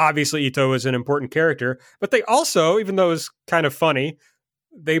 Obviously, Ito is an important character, but they also, even though it was kind of funny,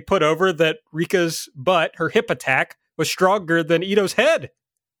 they put over that Rika's butt, her hip attack, was stronger than Ito's head.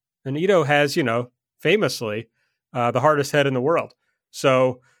 And Ito has, famously, the hardest head in the world.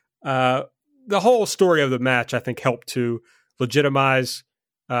 So the whole story of the match, I think, helped to legitimize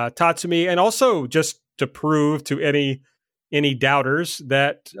Tatsumi, and also just to prove to any doubters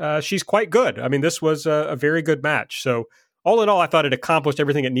that she's quite good. This was a very good match. So all in all, I thought it accomplished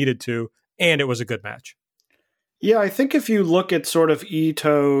everything it needed to, and it was a good match. Yeah, I think if you look at sort of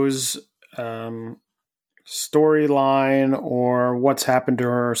Ito's storyline or what's happened to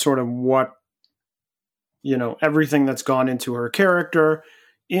her, sort of what, everything that's gone into her character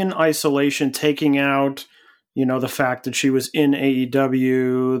in isolation, taking out, the fact that she was in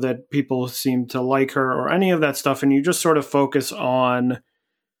AEW, that people seem to like her or any of that stuff, and you just sort of focus on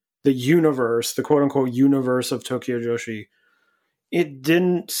the universe, the quote unquote universe of Tokyo Joshi, it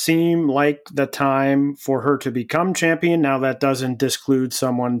didn't seem like the time for her to become champion. Now, that doesn't disclude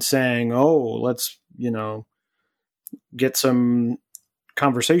someone saying, oh, let's, get some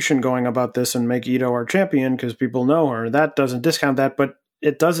conversation going about this and make Ito our champion because people know her. That doesn't discount that, but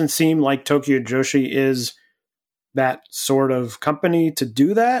it doesn't seem like Tokyo Joshi is that sort of company to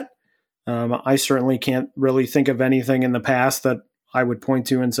do that. I certainly can't really think of anything in the past that I would point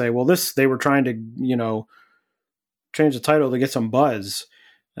to and say, well, they were trying to, change the title to get some buzz.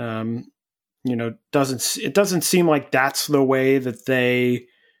 It doesn't seem like that's the way that they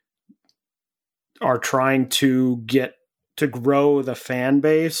are trying to get to grow the fan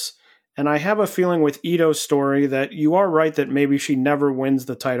base. And I have a feeling with Ito's story that you are right that maybe she never wins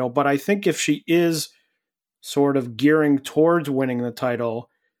the title, but I think if she is sort of gearing towards winning the title,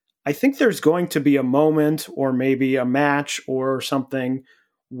 I think there's going to be a moment or maybe a match or something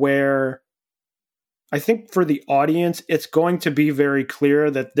where I think for the audience, it's going to be very clear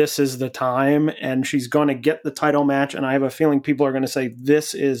that this is the time and she's going to get the title match. And I have a feeling people are going to say,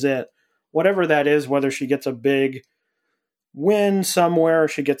 this is it. Whatever that is, whether she gets a big win somewhere, or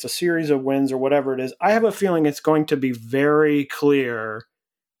she gets a series of wins or whatever it is, I have a feeling it's going to be very clear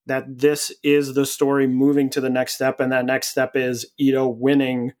that this is the story moving to the next step. And that next step is Ito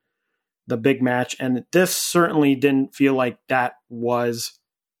winning the big match. And this certainly didn't feel like that was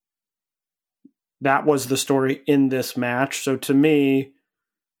the story in this match. So to me,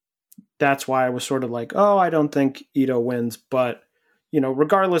 that's why I was sort of like, oh, I don't think Ito wins. But,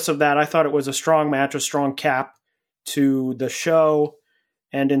 regardless of that, I thought it was a strong match, a strong cap to the show.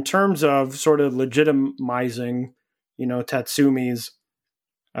 And in terms of sort of legitimizing, Tatsumi's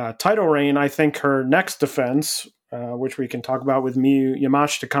title reign, I think her next defense, which we can talk about with Miyu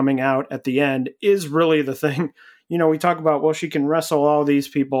Yamashita coming out at the end, is really the thing. We talk about, well, she can wrestle all these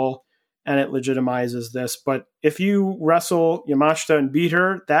people and it legitimizes this. But if you wrestle Yamashita and beat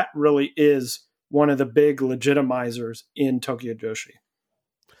her, that really is one of the big legitimizers in Tokyo Joshi.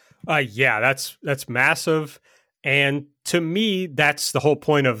 Yeah, that's massive. And to me, that's the whole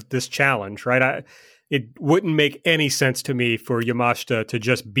point of this challenge, right? It wouldn't make any sense to me for Yamashita to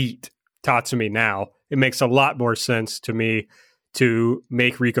just beat Tatsumi now. It makes a lot more sense to me to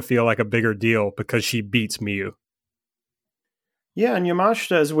make Rika feel like a bigger deal because she beats Miyu. Yeah, and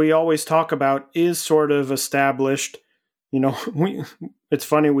Yamashita, as we always talk about, is sort of established. It's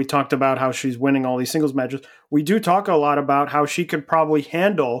funny, we talked about how she's winning all these singles matches. We do talk a lot about how she could probably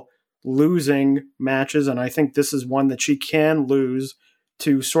handle losing matches, and I think this is one that she can lose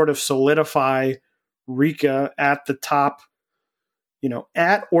to sort of solidify Rika at the top,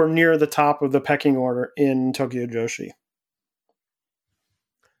 at or near the top of the pecking order in Tokyo Joshi.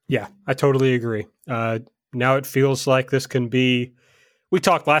 Yeah, I totally agree. Now it feels like this can be, we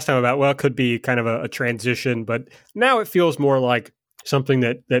talked last time about, well, it could be kind of a transition, but now it feels more like something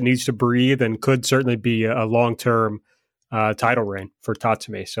that needs to breathe and could certainly be a long-term title reign for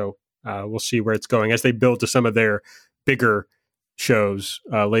Tatsumi. So we'll see where it's going as they build to some of their bigger shows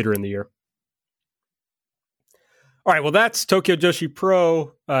later in the year. All right, well, that's Tokyo Joshi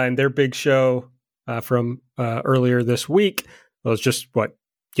Pro and their big show from earlier this week. Well, it's just,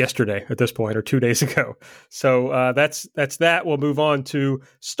 yesterday at this point, or 2 days ago. So that's that. We'll move on to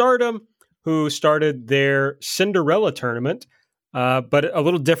Stardom, who started their Cinderella tournament, but a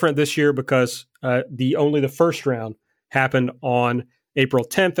little different this year because only the first round happened on April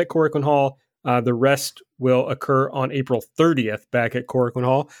 10th at Korakuen Hall. The rest will occur on April 30th back at Korakuen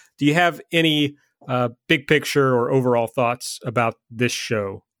Hall. Do you have any big picture or overall thoughts about this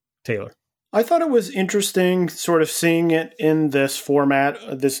show, Taylor? I thought it was interesting sort of seeing it in this format,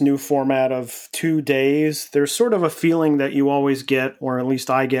 this new format of 2 days. There's sort of a feeling that you always get, or at least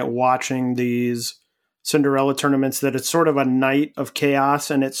I get watching these Cinderella tournaments, that it's sort of a night of chaos.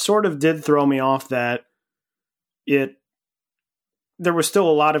 And it sort of did throw me off that there was still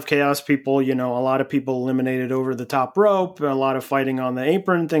a lot of chaos. People, a lot of people eliminated over the top rope, a lot of fighting on the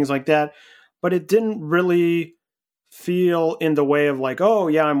apron, things like that. But it didn't really feel in the way of like, oh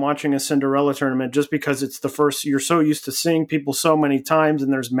yeah, I'm watching a Cinderella tournament, just because it's the first, you're so used to seeing people so many times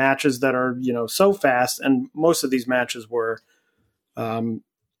and there's matches that are, so fast. And most of these matches were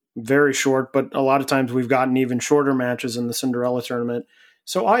very short, but a lot of times we've gotten even shorter matches in the Cinderella tournament.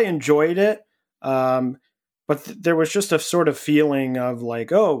 So I enjoyed it. But there was just a sort of feeling of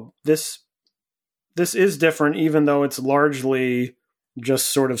like, oh, this is different, even though it's largely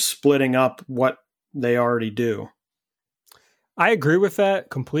just sort of splitting up what they already do. I agree with that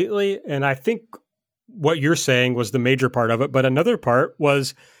completely. And I think what you're saying was the major part of it. But another part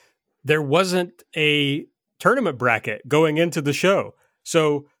was there wasn't a tournament bracket going into the show.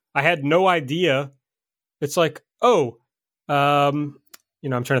 So I had no idea. It's like, I'm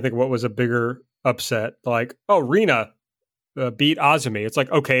trying to think of what was a bigger upset. Like, oh, Rina beat Azumi. It's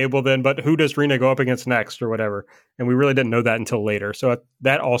like, okay, well then, but who does Rina go up against next or whatever? And we really didn't know that until later. So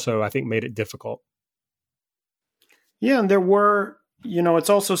that also, I think, made it difficult. Yeah, and there were, it's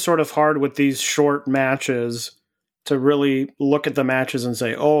also sort of hard with these short matches to really look at the matches and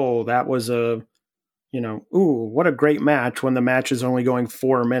say, oh, that was what a great match when the match is only going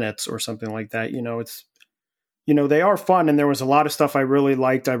 4 minutes or something like that. They are fun, and there was a lot of stuff I really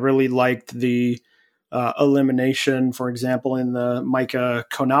liked. I really liked the elimination, for example, in the Micah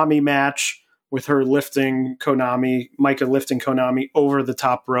Konami match with her Micah lifting Konami over the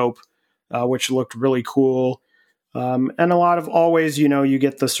top rope, which looked really cool. And a lot of always, you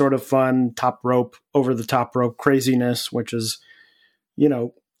get the sort of fun over the top rope craziness, which is,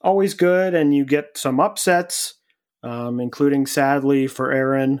 always good. And you get some upsets, including, sadly for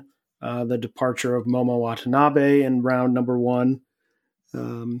Aaron, the departure of Momo Watanabe in round number 1.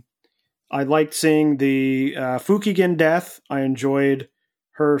 I liked seeing the Fukigen death. I enjoyed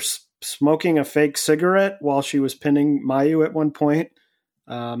her smoking a fake cigarette while she was pinning Mayu at one point.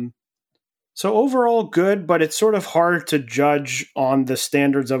 So overall good, but it's sort of hard to judge on the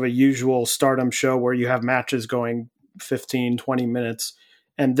standards of a usual Stardom show where you have matches going 15, 20 minutes,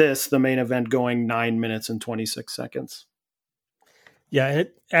 and the main event, going 9 minutes and 26 seconds. Yeah, and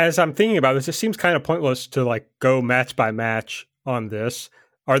as I'm thinking about this, it seems kind of pointless to go match by match on this.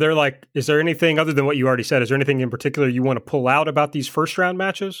 Is there anything other than what you already said? Is there anything in particular you want to pull out about these first round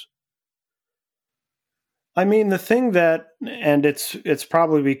matches? I mean, the thing and it's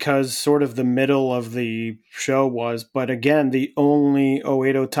probably because sort of the middle of the show but again, the only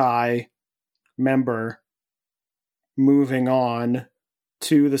Oedo Tai member moving on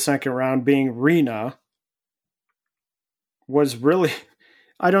to the second round being Rina was really,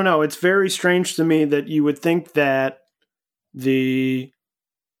 I don't know, it's very strange to me that you would think that I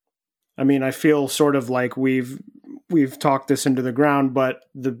feel sort of like we've talked this into the ground, but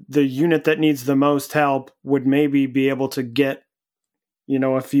the unit that needs the most help would maybe be able to get,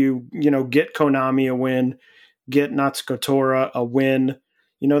 if you, get Konami a win, get Natsuko a win.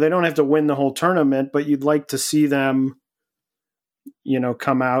 They don't have to win the whole tournament, but you'd like to see them,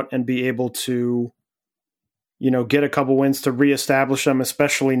 come out and be able to, get a couple wins to reestablish them,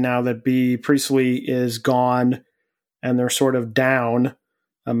 especially now that B. Priestley is gone and they're sort of down.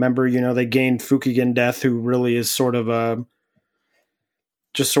 Remember, they gained Fukigen Death, who really is sort of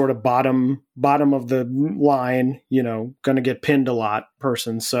bottom of the line, going to get pinned a lot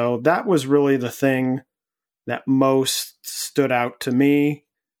person. So that was really the thing that most stood out to me.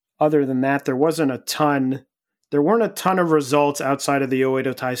 Other than that, there weren't a ton of results outside of the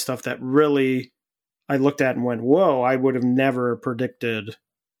Oedo Tai stuff that really I looked at and went, whoa, I would have never predicted,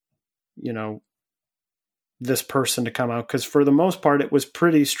 this person to come out, because for the most part it was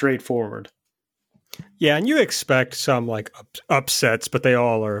pretty straightforward. Yeah, and you expect some upsets, but they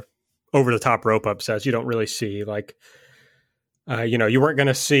all are over the top rope upsets. You don't really see you weren't going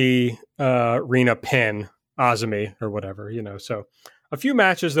to see Rina pin Azumi or whatever, So a few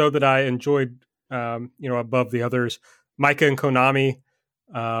matches though that I enjoyed, above the others. Micah and Konami.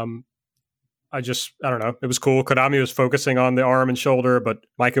 I don't know. It was cool. Konami was focusing on the arm and shoulder, but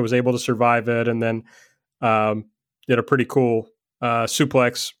Micah was able to survive it, and then did a pretty cool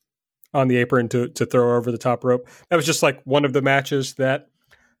suplex on the apron to throw over the top rope. That was just one of the matches that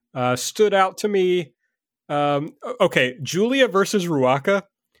stood out to me. Okay, Julia versus Ruaka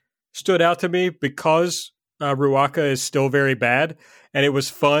stood out to me because Ruaka is still very bad, and it was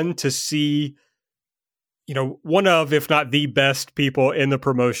fun to see, one of, if not the best people in the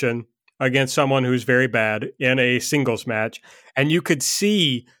promotion against someone who's very bad in a singles match. And you could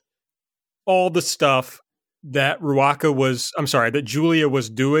see all the stuff that Julia was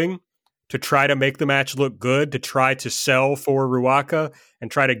doing to try to make the match look good, to try to sell for Ruaka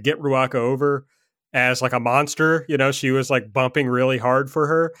and try to get Ruaka over as a monster. She was bumping really hard for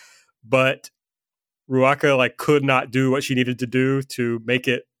her, but Ruaka could not do what she needed to do to make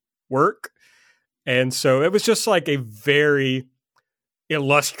it work. And so it was just a very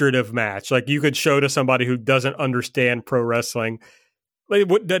illustrative match. You could show to somebody who doesn't understand pro wrestling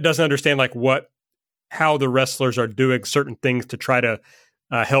that doesn't understand like how the wrestlers are doing certain things to try to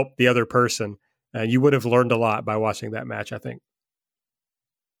help the other person. You would have learned a lot by watching that match, I think.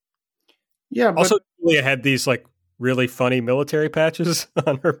 Yeah, but also Julia had these like really funny military patches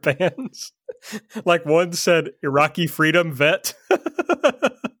on her pants. Like one said Iraqi freedom vet. I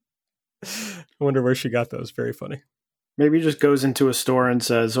wonder where she got those. Very funny. maybe he just goes into a store and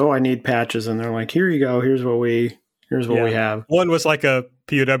says, "Oh, I need patches," and they're like, "Here you go. Here's what we have." One was like a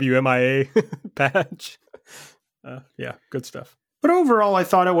POW MIA patch. Yeah, good stuff. But overall, I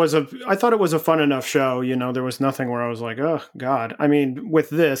thought it was a fun enough show. You know, there was nothing where I was like, "Oh God." I mean, with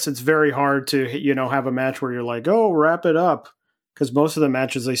this, it's very hard to have a match where you're like, "Oh, wrap it up," because most of the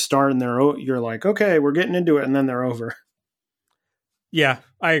matches they start and you're like, "Okay, we're getting into it," and then they're over. Yeah,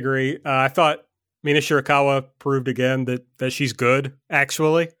 I agree. I thought Mina Shirakawa proved again that she's good,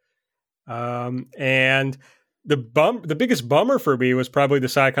 actually. And the biggest bummer for me was probably the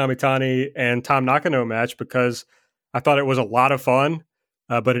Saya Kamitani and Tom Nakano match, because I thought it was a lot of fun,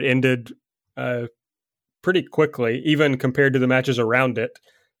 but it ended pretty quickly, even compared to the matches around it.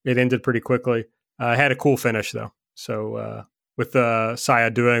 It ended pretty quickly. It had a cool finish, though. So with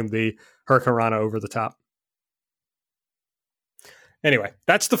Saya doing the Hurricanrana over the top. Anyway,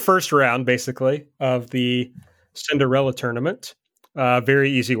 that's the first round, basically, of the Cinderella tournament.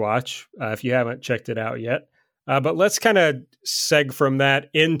 Very easy watch if you haven't checked it out yet. But let's kind of seg from that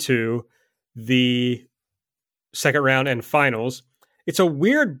into the second round and finals. It's a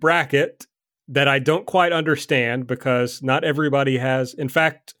weird bracket that I don't quite understand, because not everybody has. In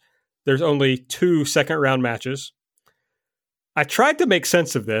fact, there's only 2 second round matches. I tried to make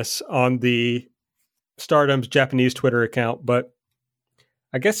sense of this on the Stardom's Japanese Twitter account, but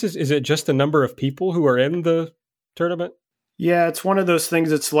I guess is it just the number of people who are in the tournament? Yeah, it's one of those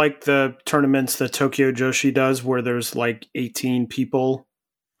things. It's like the tournaments that Tokyo Joshi does, where there's like 18 people.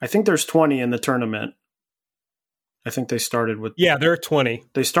 I think there's 20 in the tournament. I think they started with... Yeah, there are 20.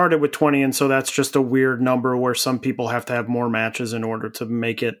 They started with 20, and so that's just a weird number where some people have to have more matches in order to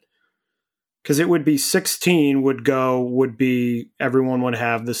make it. Because it would be 16 would be everyone would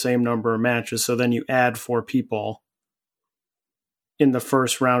have the same number of matches, so then you add 4 people in the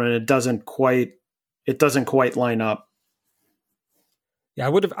first round, and it doesn't quite line up. Yeah,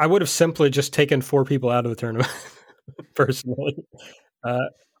 I would have simply just taken 4 people out of the tournament, personally.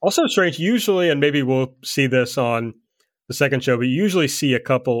 Also strange, usually, and maybe we'll see this on the second show, but you usually see a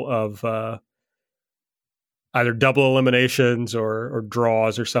couple of either double eliminations or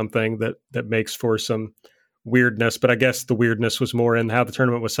draws or something that makes for some weirdness. But I guess the weirdness was more in how the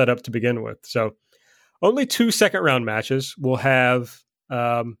tournament was set up to begin with. So only 2 second round matches. We'll have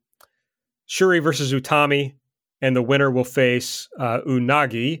Shuri versus Utami, and the winner will face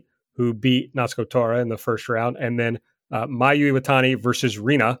Unagi, who beat Natsuko Tora in the first round, and then Mayu Iwatani versus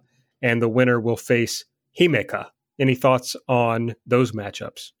Rina, and the winner will face Himeka. Any thoughts on those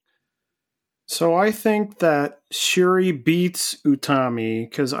matchups? So I think that Shuri beats Utami,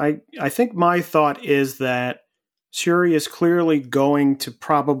 because I think my thought is that Shuri is clearly going to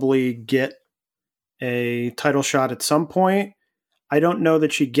probably get a title shot at some point. I don't know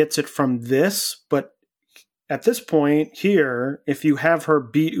that she gets it from this, but at this point here, if you have her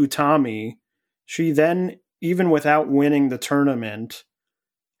beat Utami, she then, even without winning the tournament,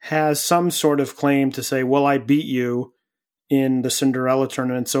 has some sort of claim to say, well, I beat you in the Cinderella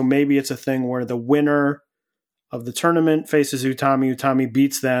tournament. So maybe it's a thing where the winner of the tournament faces Utami, Utami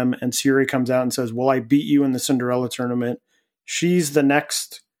beats them, and Shuri comes out and says, well, I beat you in the Cinderella tournament. She's the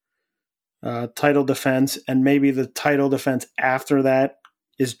next title defense, and maybe the title defense after that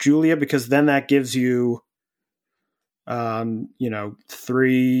is Julia, because then that gives you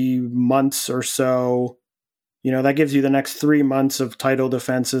 3 months or so. That gives you the next 3 months of title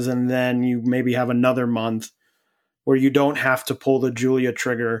defenses, and then you maybe have another month where you don't have to pull the Julia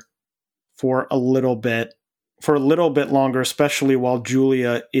trigger for a little bit longer, especially while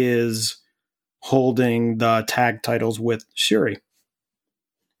Julia is holding the tag titles with Shuri.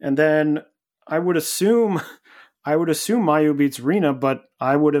 And then I would assume Mayu beats Rina, but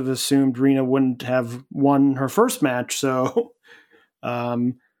I would have assumed Rina wouldn't have won her first match. So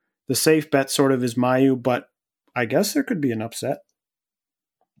the safe bet sort of is Mayu, but I guess there could be an upset.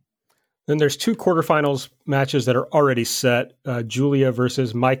 Then there's 2 quarterfinals matches that are already set. Julia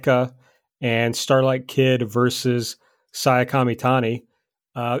versus Maika, and Starlight Kid versus Saya Kamitani.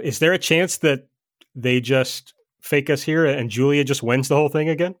 Is there a chance that they just fake us here and Julia just wins the whole thing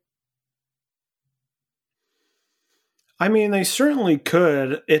again? I mean, they certainly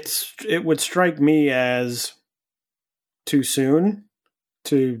could. It would strike me as too soon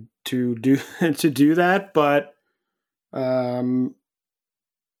to do to do that, but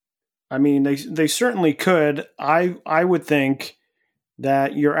I mean, they certainly could. I would think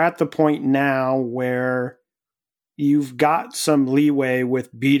that you're at the point now where you've got some leeway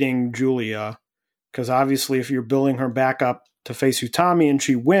with beating Julia, because obviously if you're building her back up to face Utami and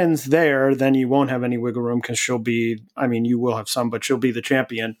she wins there, then you won't have any wiggle room because she'll be, I mean, you will have some, but she'll be the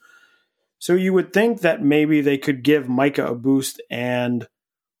champion. So you would think that maybe they could give Micah a boost and,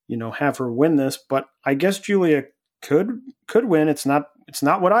 have her win this, but I guess Julia could win. It's not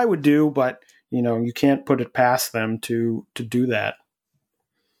what I would do, but you can't put it past them to do that.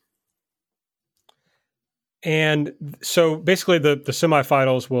 And so basically the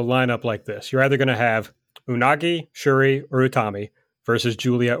semifinals will line up like this. You're either going to have Unagi, Shuri, or Utami versus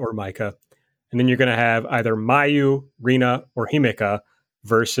Julia or Micah. And then you're going to have either Mayu, Rina, or Himeka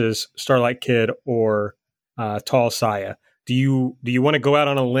versus Starlight Kid or Tall Saya. Do you want to go out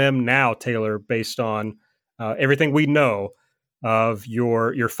on a limb now, Taylor, based on everything we know of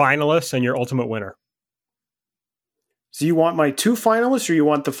your finalists and your ultimate winner? So you want my 2 finalists, or you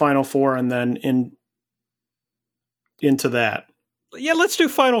want the final 4 and then into that? Yeah, let's do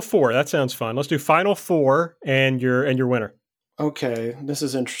final 4. That sounds fun. Let's do final 4 and your winner. Okay, this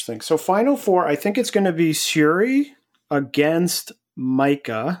is interesting. So final 4, I think it's going to be Shuri against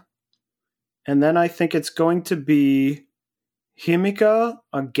Micah, and then I think it's going to be Himeka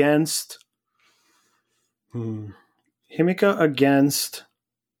against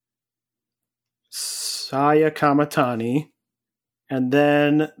Saya Kamatani. And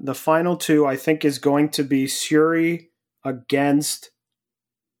then the final 2, I think, is going to be Shuri against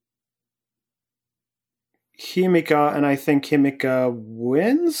Himeka, and I think Himeka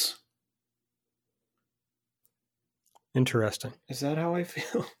wins. Interesting. Is that how I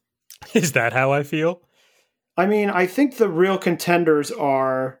feel? Is that how I feel? I mean, I think the real contenders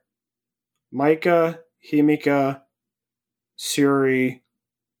are Micah, Himeka, Shuri,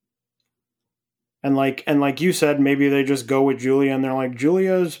 and like you said, maybe they just go with Julia and they're like,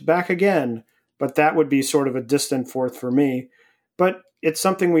 Julia's back again. But that would be sort of a distant fourth for me. But it's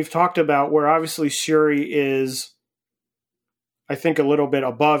something we've talked about where obviously Shuri is, I think, a little bit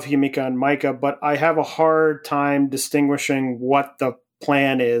above Himeka and Micah, but I have a hard time distinguishing what the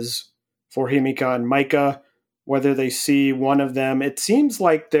plan is for Himeka and Micah, whether they see one of them. It seems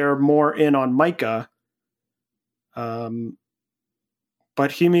like they're more in on Micah.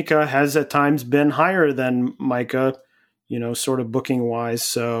 But Himeka has at times been higher than Micah, sort of booking wise.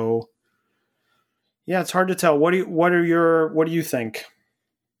 So yeah, it's hard to tell. What do you think?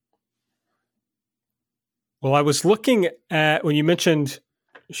 Well, I was looking at when you mentioned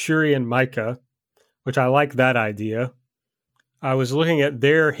Shuri and Micah, which I like that idea. I was looking at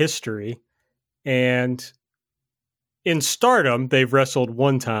their history, and in Stardom, they've wrestled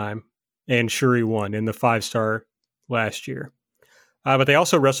one time, and Shuri won in the 5-star last year. But they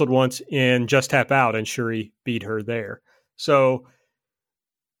also wrestled once in Just Tap Out, and Shuri beat her there. So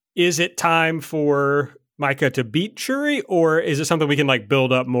is it time for Micah to beat Shuri, or is it something we can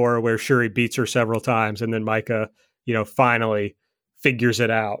build up more where Shuri beats her several times and then Micah, finally figures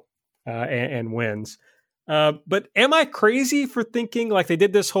it out and wins? But am I crazy for thinking they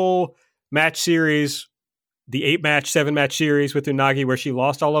did this whole match series, the 8-match, 7-match series with Unagi where she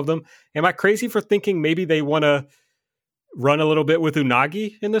lost all of them? Am I crazy for thinking maybe they want to run a little bit with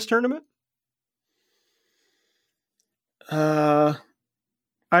Unagi in this tournament?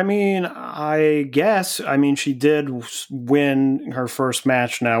 I mean, I guess. I mean, she did win her first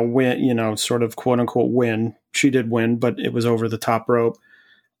match now, sort of quote unquote win. She did win, but it was over the top rope.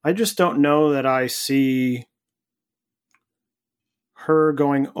 I just don't know that I see her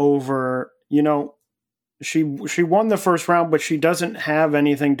going over, she won the first round, but she doesn't have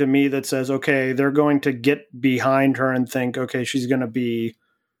anything to me that says, okay, they're going to get behind her and think, okay, she's going to be,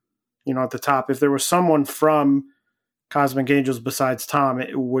 at the top. If there was someone from Cosmic Angels besides Tom,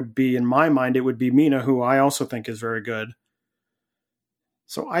 it would be, in my mind, it would be Mina, who I also think is very good.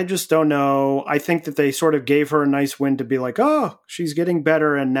 So I just don't know. I think that they sort of gave her a nice win to be like, oh, she's getting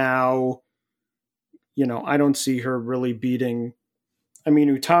better. And now, I don't see her really beating. I mean,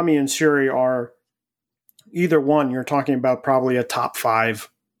 Utami and Shuri are either one. You're talking about probably a top 5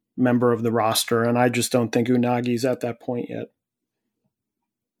 member of the roster. And I just don't think Unagi's at that point yet.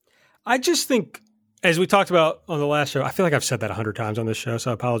 I just think, as we talked about on the last show, I feel like I've said that 100 times on this show,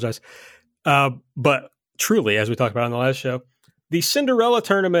 so I apologize. But truly, as we talked about on the last show, the Cinderella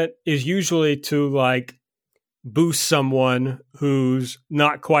tournament is usually to boost someone who's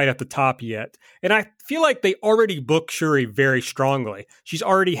not quite at the top yet. And I feel like they already booked Shuri very strongly. She's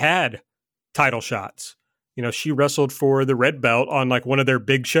already had title shots. She wrestled for the red belt on one of their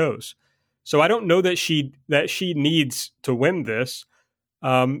big shows. So I don't know that she needs to win this.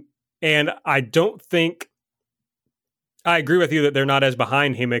 And I don't think I agree with you that they're not as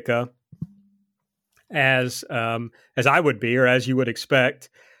behind Himika as I would be, or as you would expect.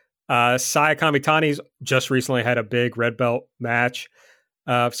 Saya Kamitani's just recently had a big red belt match.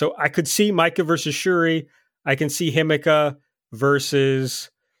 So I could see Micah versus Shuri. I can see Himika versus...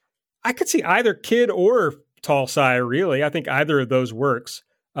 I could see either Kid or Tall Saya, really. I think either of those works.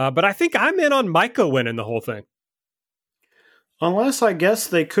 But I think I'm in on Micah winning the whole thing. Unless, I guess,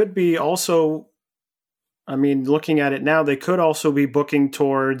 they could be also... I mean, looking at it now, they could also be booking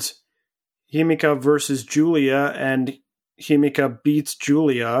towards Himika versus Julia, and Himika beats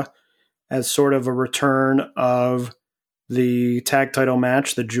Julia as sort of a return of the tag title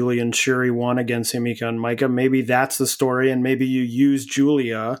match that Julia and Shuri won against Himika and Micah. Maybe that's the story, and maybe you use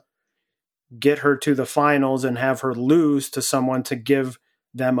Julia, get her to the finals, and have her lose to someone to give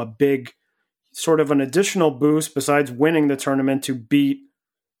them a big sort of an additional boost besides winning the tournament to beat,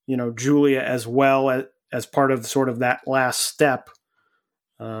 Julia as well as part of sort of that last step.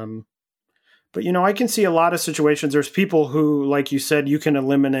 But, I can see a lot of situations. There's people who, like you said, you can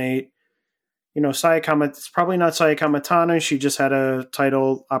eliminate. It's probably not Saya Kamitani. She just had a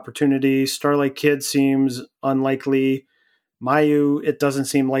title opportunity. Starlight Kid seems unlikely. Mayu, it doesn't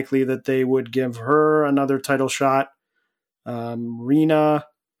seem likely that they would give her another title shot. Rina,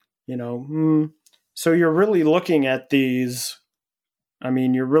 So you're really looking at these. I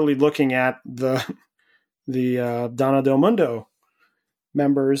mean, you're really looking at the Donna Del Mundo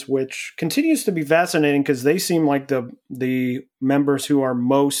members, which continues to be fascinating because they seem like the members who are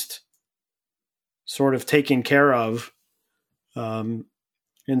most sort of taken care of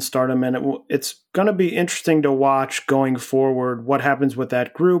in Stardom. And it's going to be interesting to watch going forward what happens with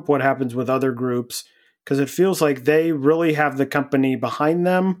that group, what happens with other groups, because it feels like they really have the company behind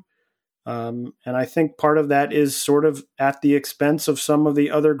them. And I think part of that is sort of at the expense of some of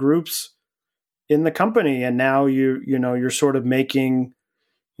the other groups in the company. And now you're sort of making,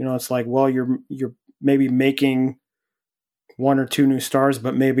 it's like, well, you're maybe making one or two new stars,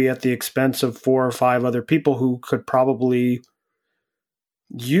 but maybe at the expense of 4 or 5 other people who could probably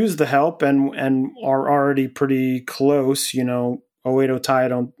use the help and are already pretty close. Oedo Tai,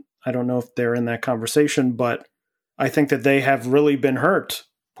 I don't know if they're in that conversation, but I think that they have really been hurt.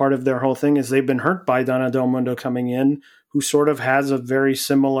 Part of their whole thing is they've been hurt by Donna Del Mundo coming in, who sort of has a very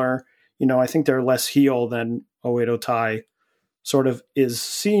similar, I think they're less heel than Oedo Tai sort of is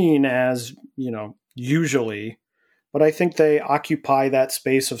seen as, usually. But I think they occupy that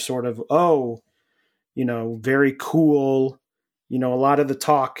space of sort of, very cool. A lot of the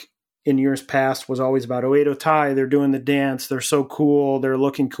talk in years past was always about Oedo Tai. They're doing the dance. They're so cool. They're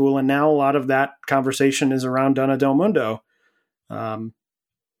looking cool. And now a lot of that conversation is around Donna Del Mundo.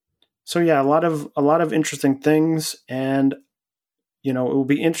 So yeah, a lot of interesting things. And, it will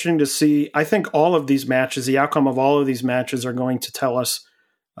be interesting to see. I think all of these matches, the outcome of all of these matches are going to tell us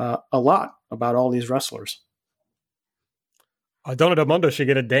a lot about all these wrestlers. Donna Del Mundo should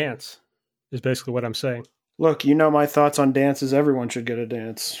get a dance, is basically what I'm saying. Look, my thoughts on dances. Everyone should get a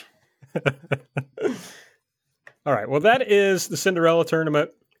dance. All right. Well, that is the Cinderella tournament.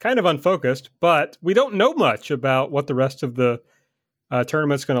 Kind of unfocused, but we don't know much about what the rest of the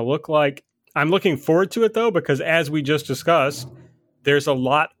tournament's going to look like. I'm looking forward to it, though, because as we just discussed, there's a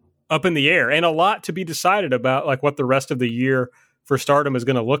lot up in the air and a lot to be decided about, like what the rest of the year for Stardom is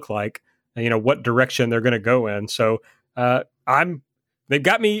going to look like, and, what direction they're going to go in. So they've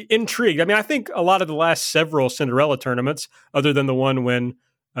got me intrigued. I mean, I think a lot of the last several Cinderella tournaments, other than the one when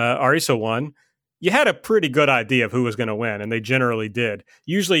Arisa won, you had a pretty good idea of who was going to win, and they generally did.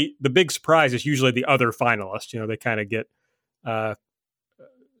 Usually, the big surprise is usually the other finalists. They kind of get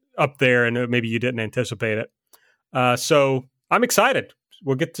up there, and maybe you didn't anticipate it. So I'm excited.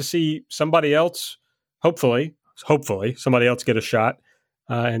 We'll get to see somebody else, hopefully, somebody else get a shot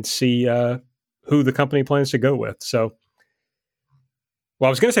and see who the company plans to go with. So, well, I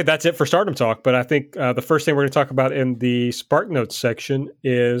was going to say that's it for Stardom Talk, but I think the first thing we're going to talk about in the Spark Notes section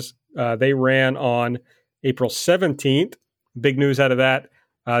is they ran on April 17th. Big news out of that.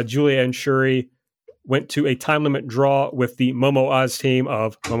 Julia and Shuri went to a time limit draw with the Momo Oz team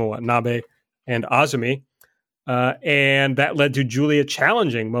of Momo Watanabe and Azumi. And that led to Julia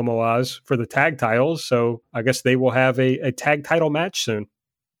challenging Momo Oz for the tag titles. So I guess they will have a tag title match soon.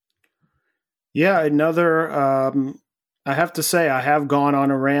 Yeah, another... I have to say, I have gone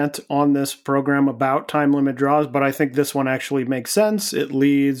on a rant on this program about time limit draws, but I think this one actually makes sense. It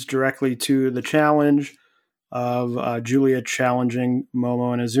leads directly to the challenge of Julia challenging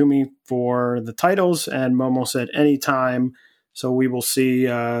Momo and Azumi for the titles, and Momo said anytime. So we will see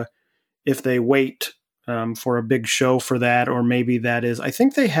if they wait for a big show for that, or maybe that is. I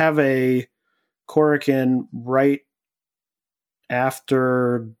think they have a Korakuen right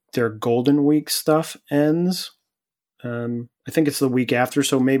after their Golden Week stuff ends. I think it's the week after,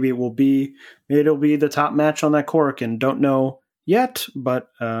 so maybe it'll be the top match on that Korakuen. Don't know yet, but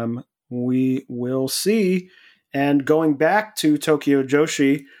we will see. And going back to Tokyo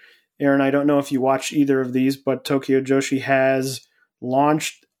Joshi, Aaron, I don't know if you watched either of these, but Tokyo Joshi has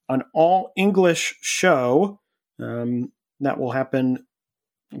launched an all-English show that will happen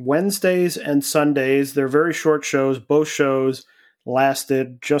Wednesdays and Sundays. They're very short shows. Both shows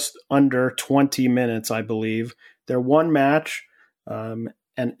lasted just under 20 minutes, I believe. They're one match, and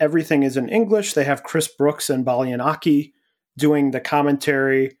everything is in English. They have Chris Brooks and Balianaki doing the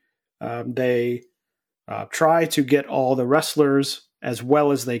commentary. They try to get all the wrestlers as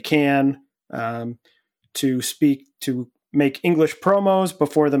well as they can to make English promos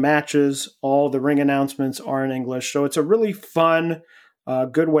before the matches. All the ring announcements are in English. So it's a really fun,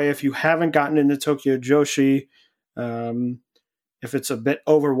 good way. If you haven't gotten into Tokyo Joshi, if it's a bit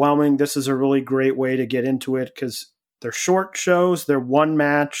overwhelming, this is a really great way to get into it because they're short shows. They're one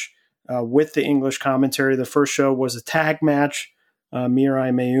match with the English commentary. The first show was a tag match,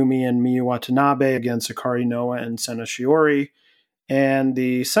 Mirai Mayumi and Miyu Watanabe against Akari Noa and Sena Shiori. And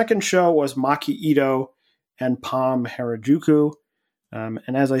the second show was Maki Ito and Pam Harajuku.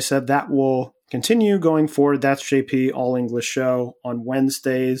 And as I said, that will continue going forward. That's JP All English show on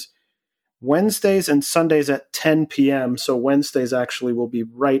Wednesdays and Sundays at 10 p.m. So Wednesdays actually will be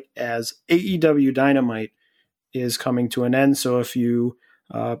right as AEW Dynamite is coming to an end. So if you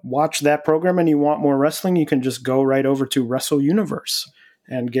watch that program and you want more wrestling, you can just go right over to Wrestle Universe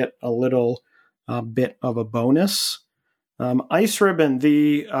and get a little bit of a bonus. Ice Ribbon,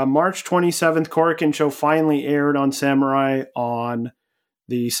 the March 27th Korakuen show finally aired on Samurai on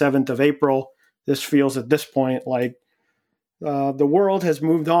the 7th of April. This feels at this point like the world has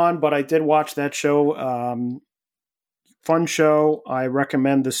moved on, but I did watch that show. Fun show. I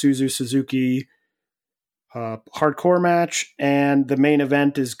recommend the Suzu Suzuki hardcore match, and the main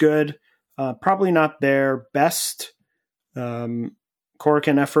event is good. Probably not their best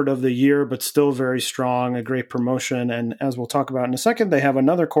Korakuen effort of the year, but still very strong, a great promotion. And as we'll talk about in a second, they have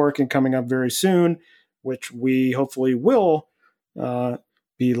another Korakuen coming up very soon, which we hopefully will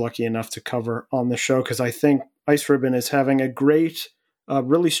be lucky enough to cover on the show, because I think Ice Ribbon is having a great,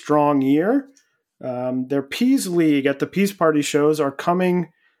 really strong year. Their Peas League at the Peas Party shows are coming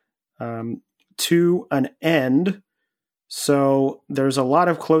to an end. So there's a lot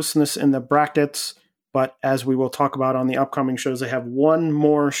of closeness in the brackets, but as we will talk about on the upcoming shows, they have one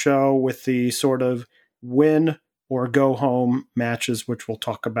more show with the sort of win or go home matches, which we'll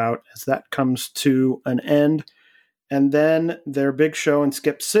talk about as that comes to an end. And then their big show in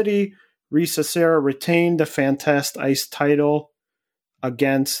Skip City, Risa Sera retained the Fantast Ice title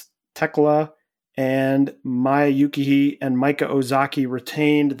against Tekla, and Maya Yukihi and Maika Ozaki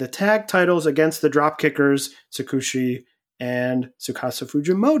retained the tag titles against the Dropkickers, Tsukushi and Tsukasa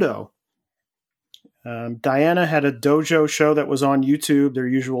Fujimoto. Diana had a dojo show that was on YouTube, their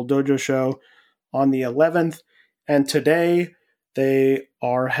usual dojo show, on the 11th. And today they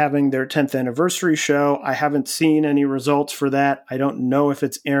are having their 10th anniversary show. I haven't seen any results for that. I don't know if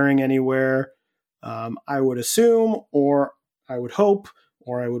it's airing anywhere. I would assume, or I would hope,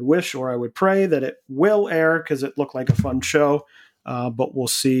 or I would wish, or I would pray that it will air because it looked like a fun show. But we'll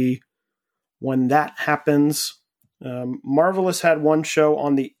see when that happens. Marvelous had one show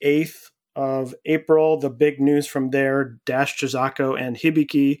on the 8th of April. The big news from there, Dash Chizako and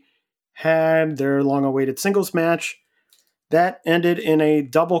Hibiki had their long-awaited singles match. That ended in a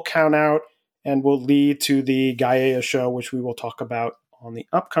double countout and will lead to the Gaia show, which we will talk about on the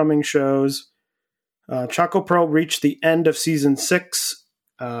upcoming shows. Choco Pro reached the end of Season 6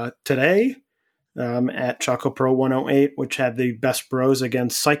 today at Choco Pro 108, which had the Best Bros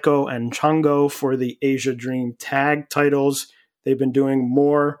against Psycho and Chango for the Asia Dream tag titles. They've been doing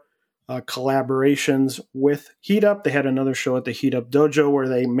more collaborations with Heat Up. They had another show at the Heat Up Dojo where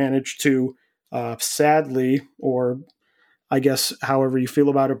they managed to sadly, or I guess however you feel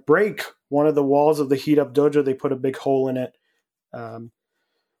about it, break one of the walls of the Heat Up Dojo. They put a big hole in it,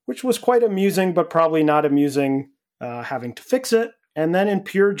 which was quite amusing, but probably not amusing having to fix it. And then in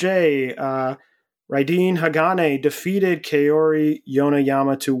Pure J, Raideen Hagane defeated Kaori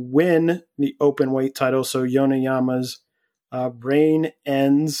Yonayama to win the open weight title. So Yonayama's reign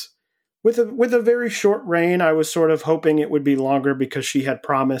ends with a very short reign. I was sort of hoping it would be longer because she had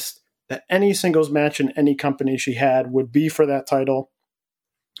promised that any singles match in any company she had would be for that title.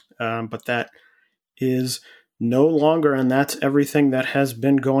 But that is no longer, and that's everything that has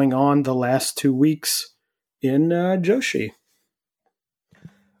been going on the last 2 weeks in Joshi.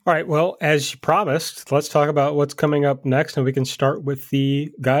 All right. Well, as you promised, let's talk about what's coming up next, and we can start with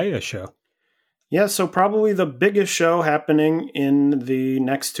the Gaia show. Yeah, so probably the biggest show happening in the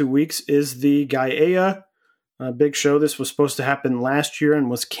next 2 weeks is the Gaia big show. This was supposed to happen last year and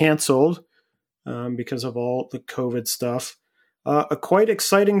was canceled because of all the COVID stuff. A quite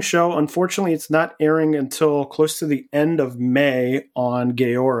exciting show. Unfortunately, it's not airing until close to the end of May on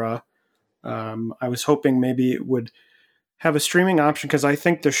Gaora. I was hoping maybe it would have a streaming option because I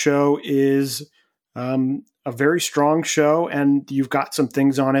think the show is a very strong show, and you've got some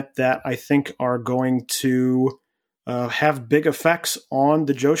things on it that I think are going to have big effects on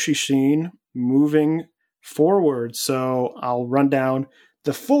the Joshi scene moving forward. So I'll run down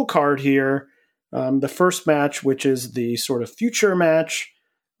the full card here. The first match, which is the sort of future match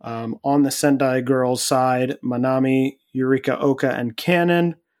on the Sendai girls side, Manami, Yurika Oka, and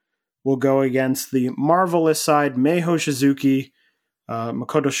Kanon will go against the Marvelous side, Meiho Shizuki,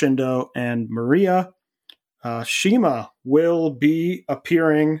 Makoto Shindo, and Maria. Shima will be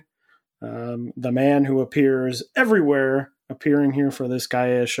appearing, the man who appears everywhere, appearing here for this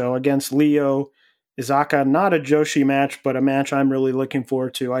Gaia show against Leo Izaka. Not a Joshi match, but a match I'm really looking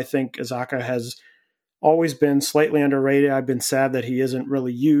forward to. I think Izaka has always been slightly underrated. I've been sad that he isn't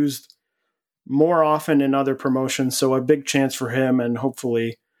really used more often in other promotions, so a big chance for him, and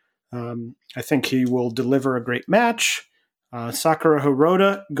hopefully I think he will deliver a great match. Sakura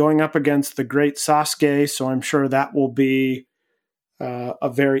Hirota going up against the great Sasuke, so I'm sure that will be a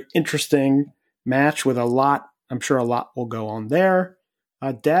very interesting match with a lot. I'm sure a lot will go on there.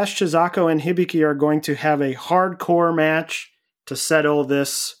 Dash Chizako and Hibiki are going to have a hardcore match to settle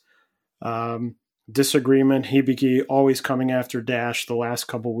this disagreement. Hibiki always coming after Dash the last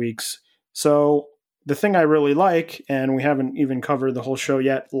couple weeks. So the thing I really like, and we haven't even covered the whole show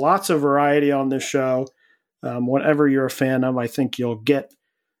yet, lots of variety on this show. Whatever you're a fan of, I think you'll get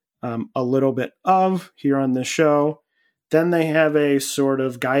a little bit of here on this show. Then they have a sort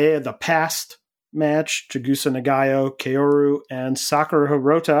of Gaia the Past match. Chigusa Nagayo, Kaoru, and Sakura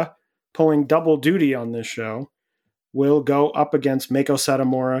Hirota, pulling double duty on this show, will go up against Meiko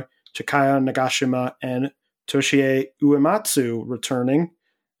Satomura, Chikaya Nagashima, and Toshie Uematsu returning.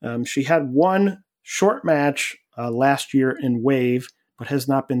 She had one short match last year in Wave, but has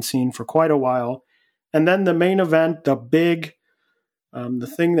not been seen for quite a while. And then the main event, the big, the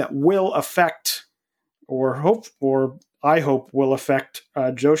thing that will affect, or I hope will affect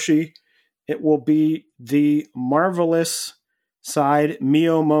Joshi, it will be the Marvelous side,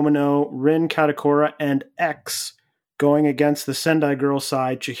 Mio Momono, Rin Katakura, and X going against the Sendai Girls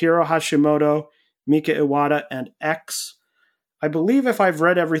side, Chihiro Hashimoto, Mika Iwata, and X. I believe, if I've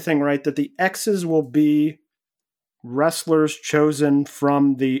read everything right, that the X's will be wrestlers chosen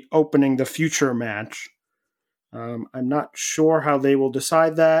from the opening, the future match. I'm not sure how they will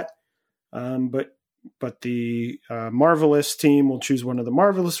decide that, but the Marvelous team will choose one of the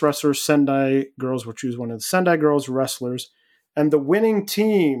Marvelous wrestlers. Sendai Girls will choose one of the Sendai Girls wrestlers, and the winning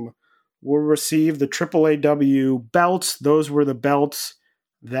team will receive the AAAW belts. Those were the belts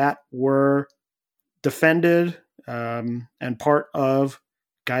that were defended and part of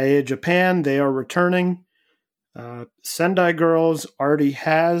Gaia Japan. They are returning. Sendai Girls already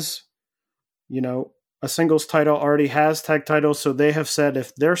has, a singles title, already has tag titles, so they have said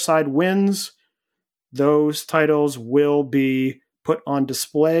if their side wins, those titles will be put on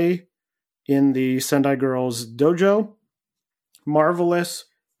display in the Sendai Girls dojo. Marvelous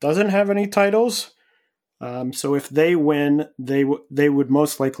doesn't have any titles, so if they win, they would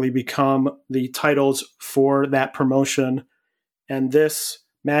most likely become the titles for that promotion, and this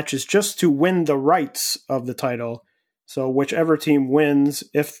match is just to win the rights of the title. So whichever team wins,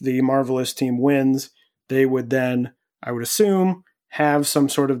 if the Marvelous team wins, they would then, I would assume, have some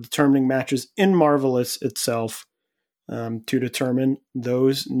sort of determining matches in Marvelous itself to determine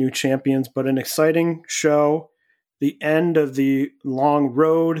those new champions. But an exciting show, the end of the long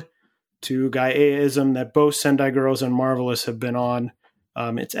road to Gaiaism that both Sendai Girls and Marvelous have been on.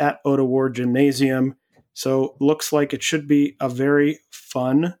 It's at Oda Ward Gymnasium, so looks like it should be a very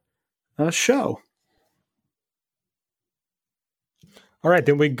fun show. All right,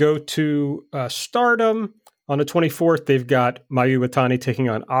 then we go to Stardom. On the 24th, they've got Mayu Iwatani taking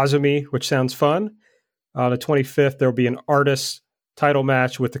on Azumi, which sounds fun. On the 25th, there'll be an artist title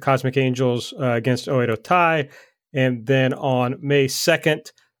match with the Cosmic Angels against Oedo Tai. And then on May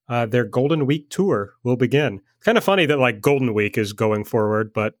 2nd, their Golden Week tour will begin. Kind of funny that Golden Week is going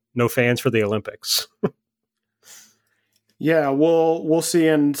forward, but no fans for the Olympics. Yeah, we'll see.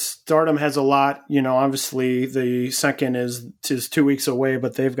 And Stardom has a lot. Obviously the second is 2 weeks away,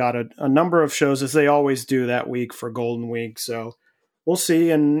 but they've got a number of shows as they always do that week for Golden Week. So we'll see,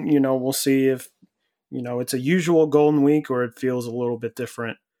 and we'll see if it's a usual Golden Week or it feels a little bit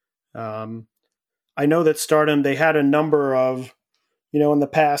different. I know that Stardom, they had a number of in the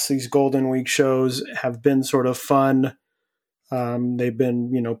past, these Golden Week shows have been sort of fun. They've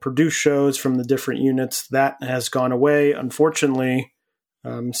been, produced shows from the different units. That has gone away, unfortunately.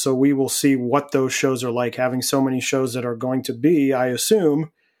 So we will see what those shows are like, having so many shows that are going to be, I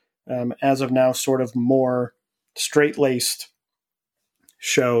assume, as of now, sort of more straight-laced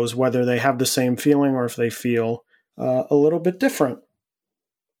shows, whether they have the same feeling or if they feel a little bit different.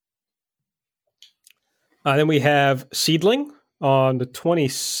 Then we have Seedling on the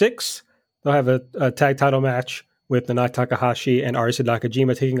 26th. They'll have a tag title match with Nanae Takahashi and Arisa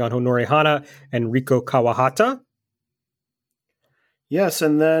Nakajima taking on Honori Hana and Riko Kawahata. Yes,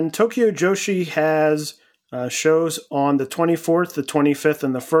 and then Tokyo Joshi has shows on the 24th, the 25th,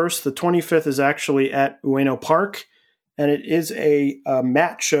 and the 1st. The 25th is actually at Ueno Park, and it is a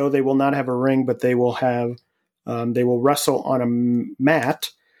mat show. They will not have a ring, but they will wrestle on a mat.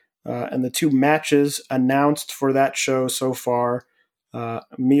 And the two matches announced for that show so far,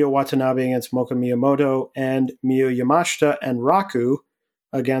 Miyo Watanabe against Moka Miyamoto, and Miyo Yamashita and Raku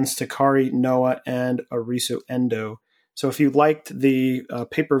against Hikari Noa and Arisu Endo. So if you liked the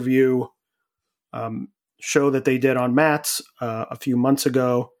pay-per-view show that they did on mats a few months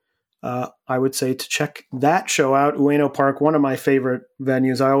ago, I would say to check that show out. Ueno Park, one of my favorite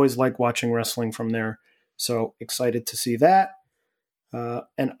venues. I always like watching wrestling from there. So excited to see that.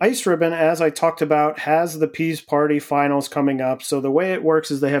 And Ice Ribbon, as I talked about, has the Peas Party finals coming up. So the way it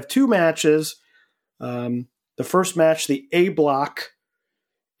works is they have two matches. The first match, the A block,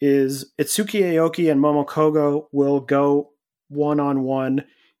 is Itsuki Aoki and Momokogo will go one-on-one.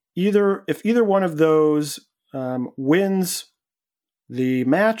 If either one of those wins the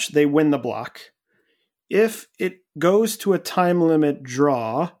match, they win the block. If it goes to a time limit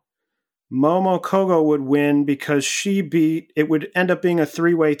draw, Momokogo would win because it would end up being a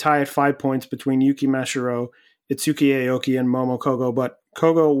three-way tie at 5 points between Yuki Mashiro, Itsuki Aoki, and Momokogo, but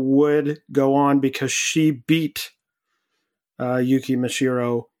Kogo would go on because she beat Yuki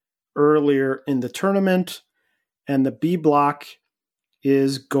Mashiro earlier in the tournament, and the B block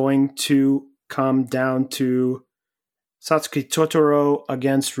is going to come down to Satsuki Totoro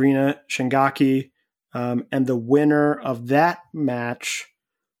against Rina Shingaki, and the winner of that match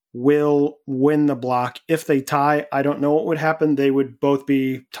will win the block. If they tie, I don't know what would happen. They would both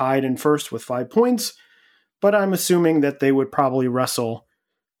be tied in first with 5 points, but I'm assuming that they would probably wrestle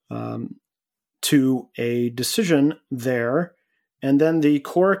to a decision there. And then the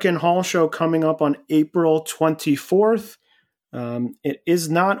Korakuen Hall show coming up on April 24th. It is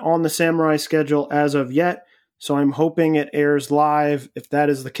not on the Samurai schedule as of yet, so I'm hoping it airs live. If that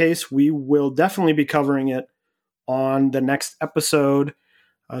is the case, we will definitely be covering it on the next episode.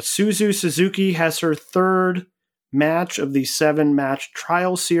 Suzu Suzuki has her third match of the 7-match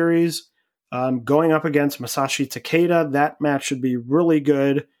trial series, going up against Masashi Takeda. That match should be really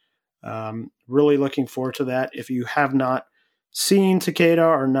good. Really looking forward to that. If you have not seen Takeda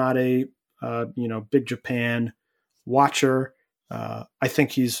or not a Big Japan watcher, I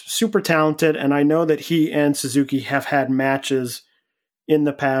think he's super talented, and I know that he and Suzuki have had matches in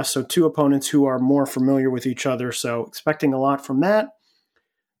the past, so two opponents who are more familiar with each other, so expecting a lot from that.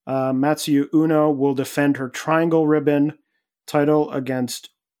 Matsuyu Uno will defend her Triangle Ribbon title against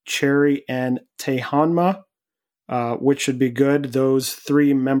Cherry and Tehanma, which should be good. Those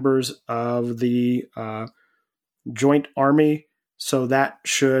three members of the Joint Army, so that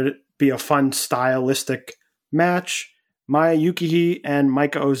should be a fun stylistic match. Maya Yukihi and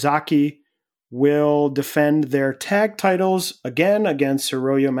Maika Ozaki will defend their tag titles again against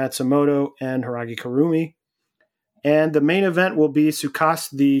Hiroyo Matsumoto and Hiragi Karumi. And the main event will be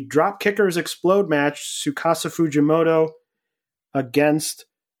the Drop Kickers Explode match, Tsukasa Fujimoto against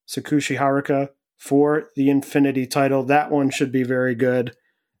Sakushi Haruka for the Infinity title. That one should be very good,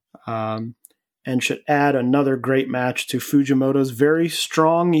 and should add another great match to Fujimoto's very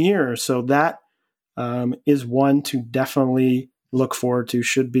strong year. So that is one to definitely look forward to.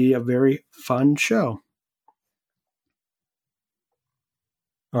 Should be a very fun show.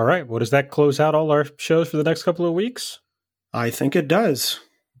 All right. Well, does that close out all our shows for the next couple of weeks? I think it does.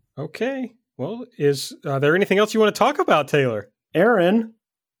 Okay. Well, is there anything else you want to talk about, Taylor? Aaron,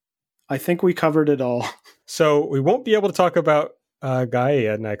 I think we covered it all. So we won't be able to talk about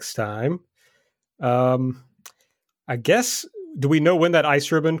Gaia next time. I guess, do we know when that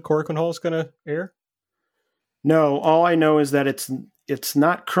Ice Ribbon Korakuen Hall is going to air? No, all I know is that it's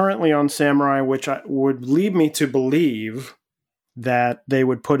not currently on Samurai, which would lead me to believe that they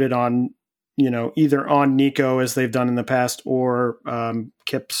would put it on, either on Nico as they've done in the past, or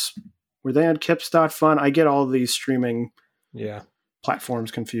Kips. Were they on Kips.fun? I get all these streaming platforms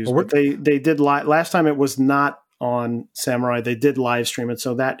confused. But they did last time it was not on Samurai. They did live stream it,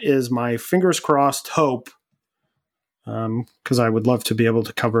 so that is my fingers crossed hope, because I would love to be able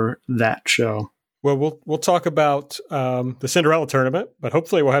to cover that show. Well, we'll talk about the Cinderella tournament, but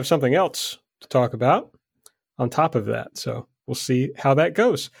hopefully we'll have something else to talk about on top of that. So we'll see how that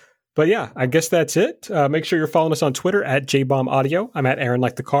goes. But yeah, I guess that's it. Make sure you're following us on Twitter at JBombAudio. I'm at Aaron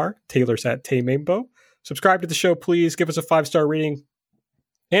Like the Car. Taylor's at Taymambo. Subscribe to the show, please. Give us a 5-star rating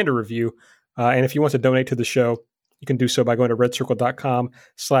and a review. And if you want to donate to the show, you can do so by going to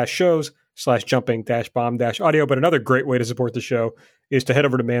redcircle.com/shows/jumping-bomb-audio. But another great way to support the show is to head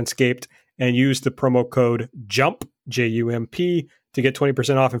over to Manscaped and use the promo code JUMP, JUMP, to get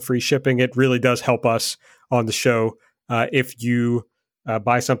 20% off and free shipping. It really does help us on the show if you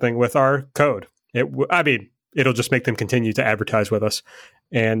buy something with our code. It'll just make them continue to advertise with us.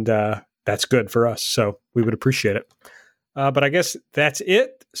 And that's good for us. So we would appreciate it. But I guess that's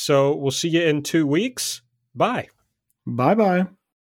it. So we'll see you in 2 weeks. Bye. Bye-bye.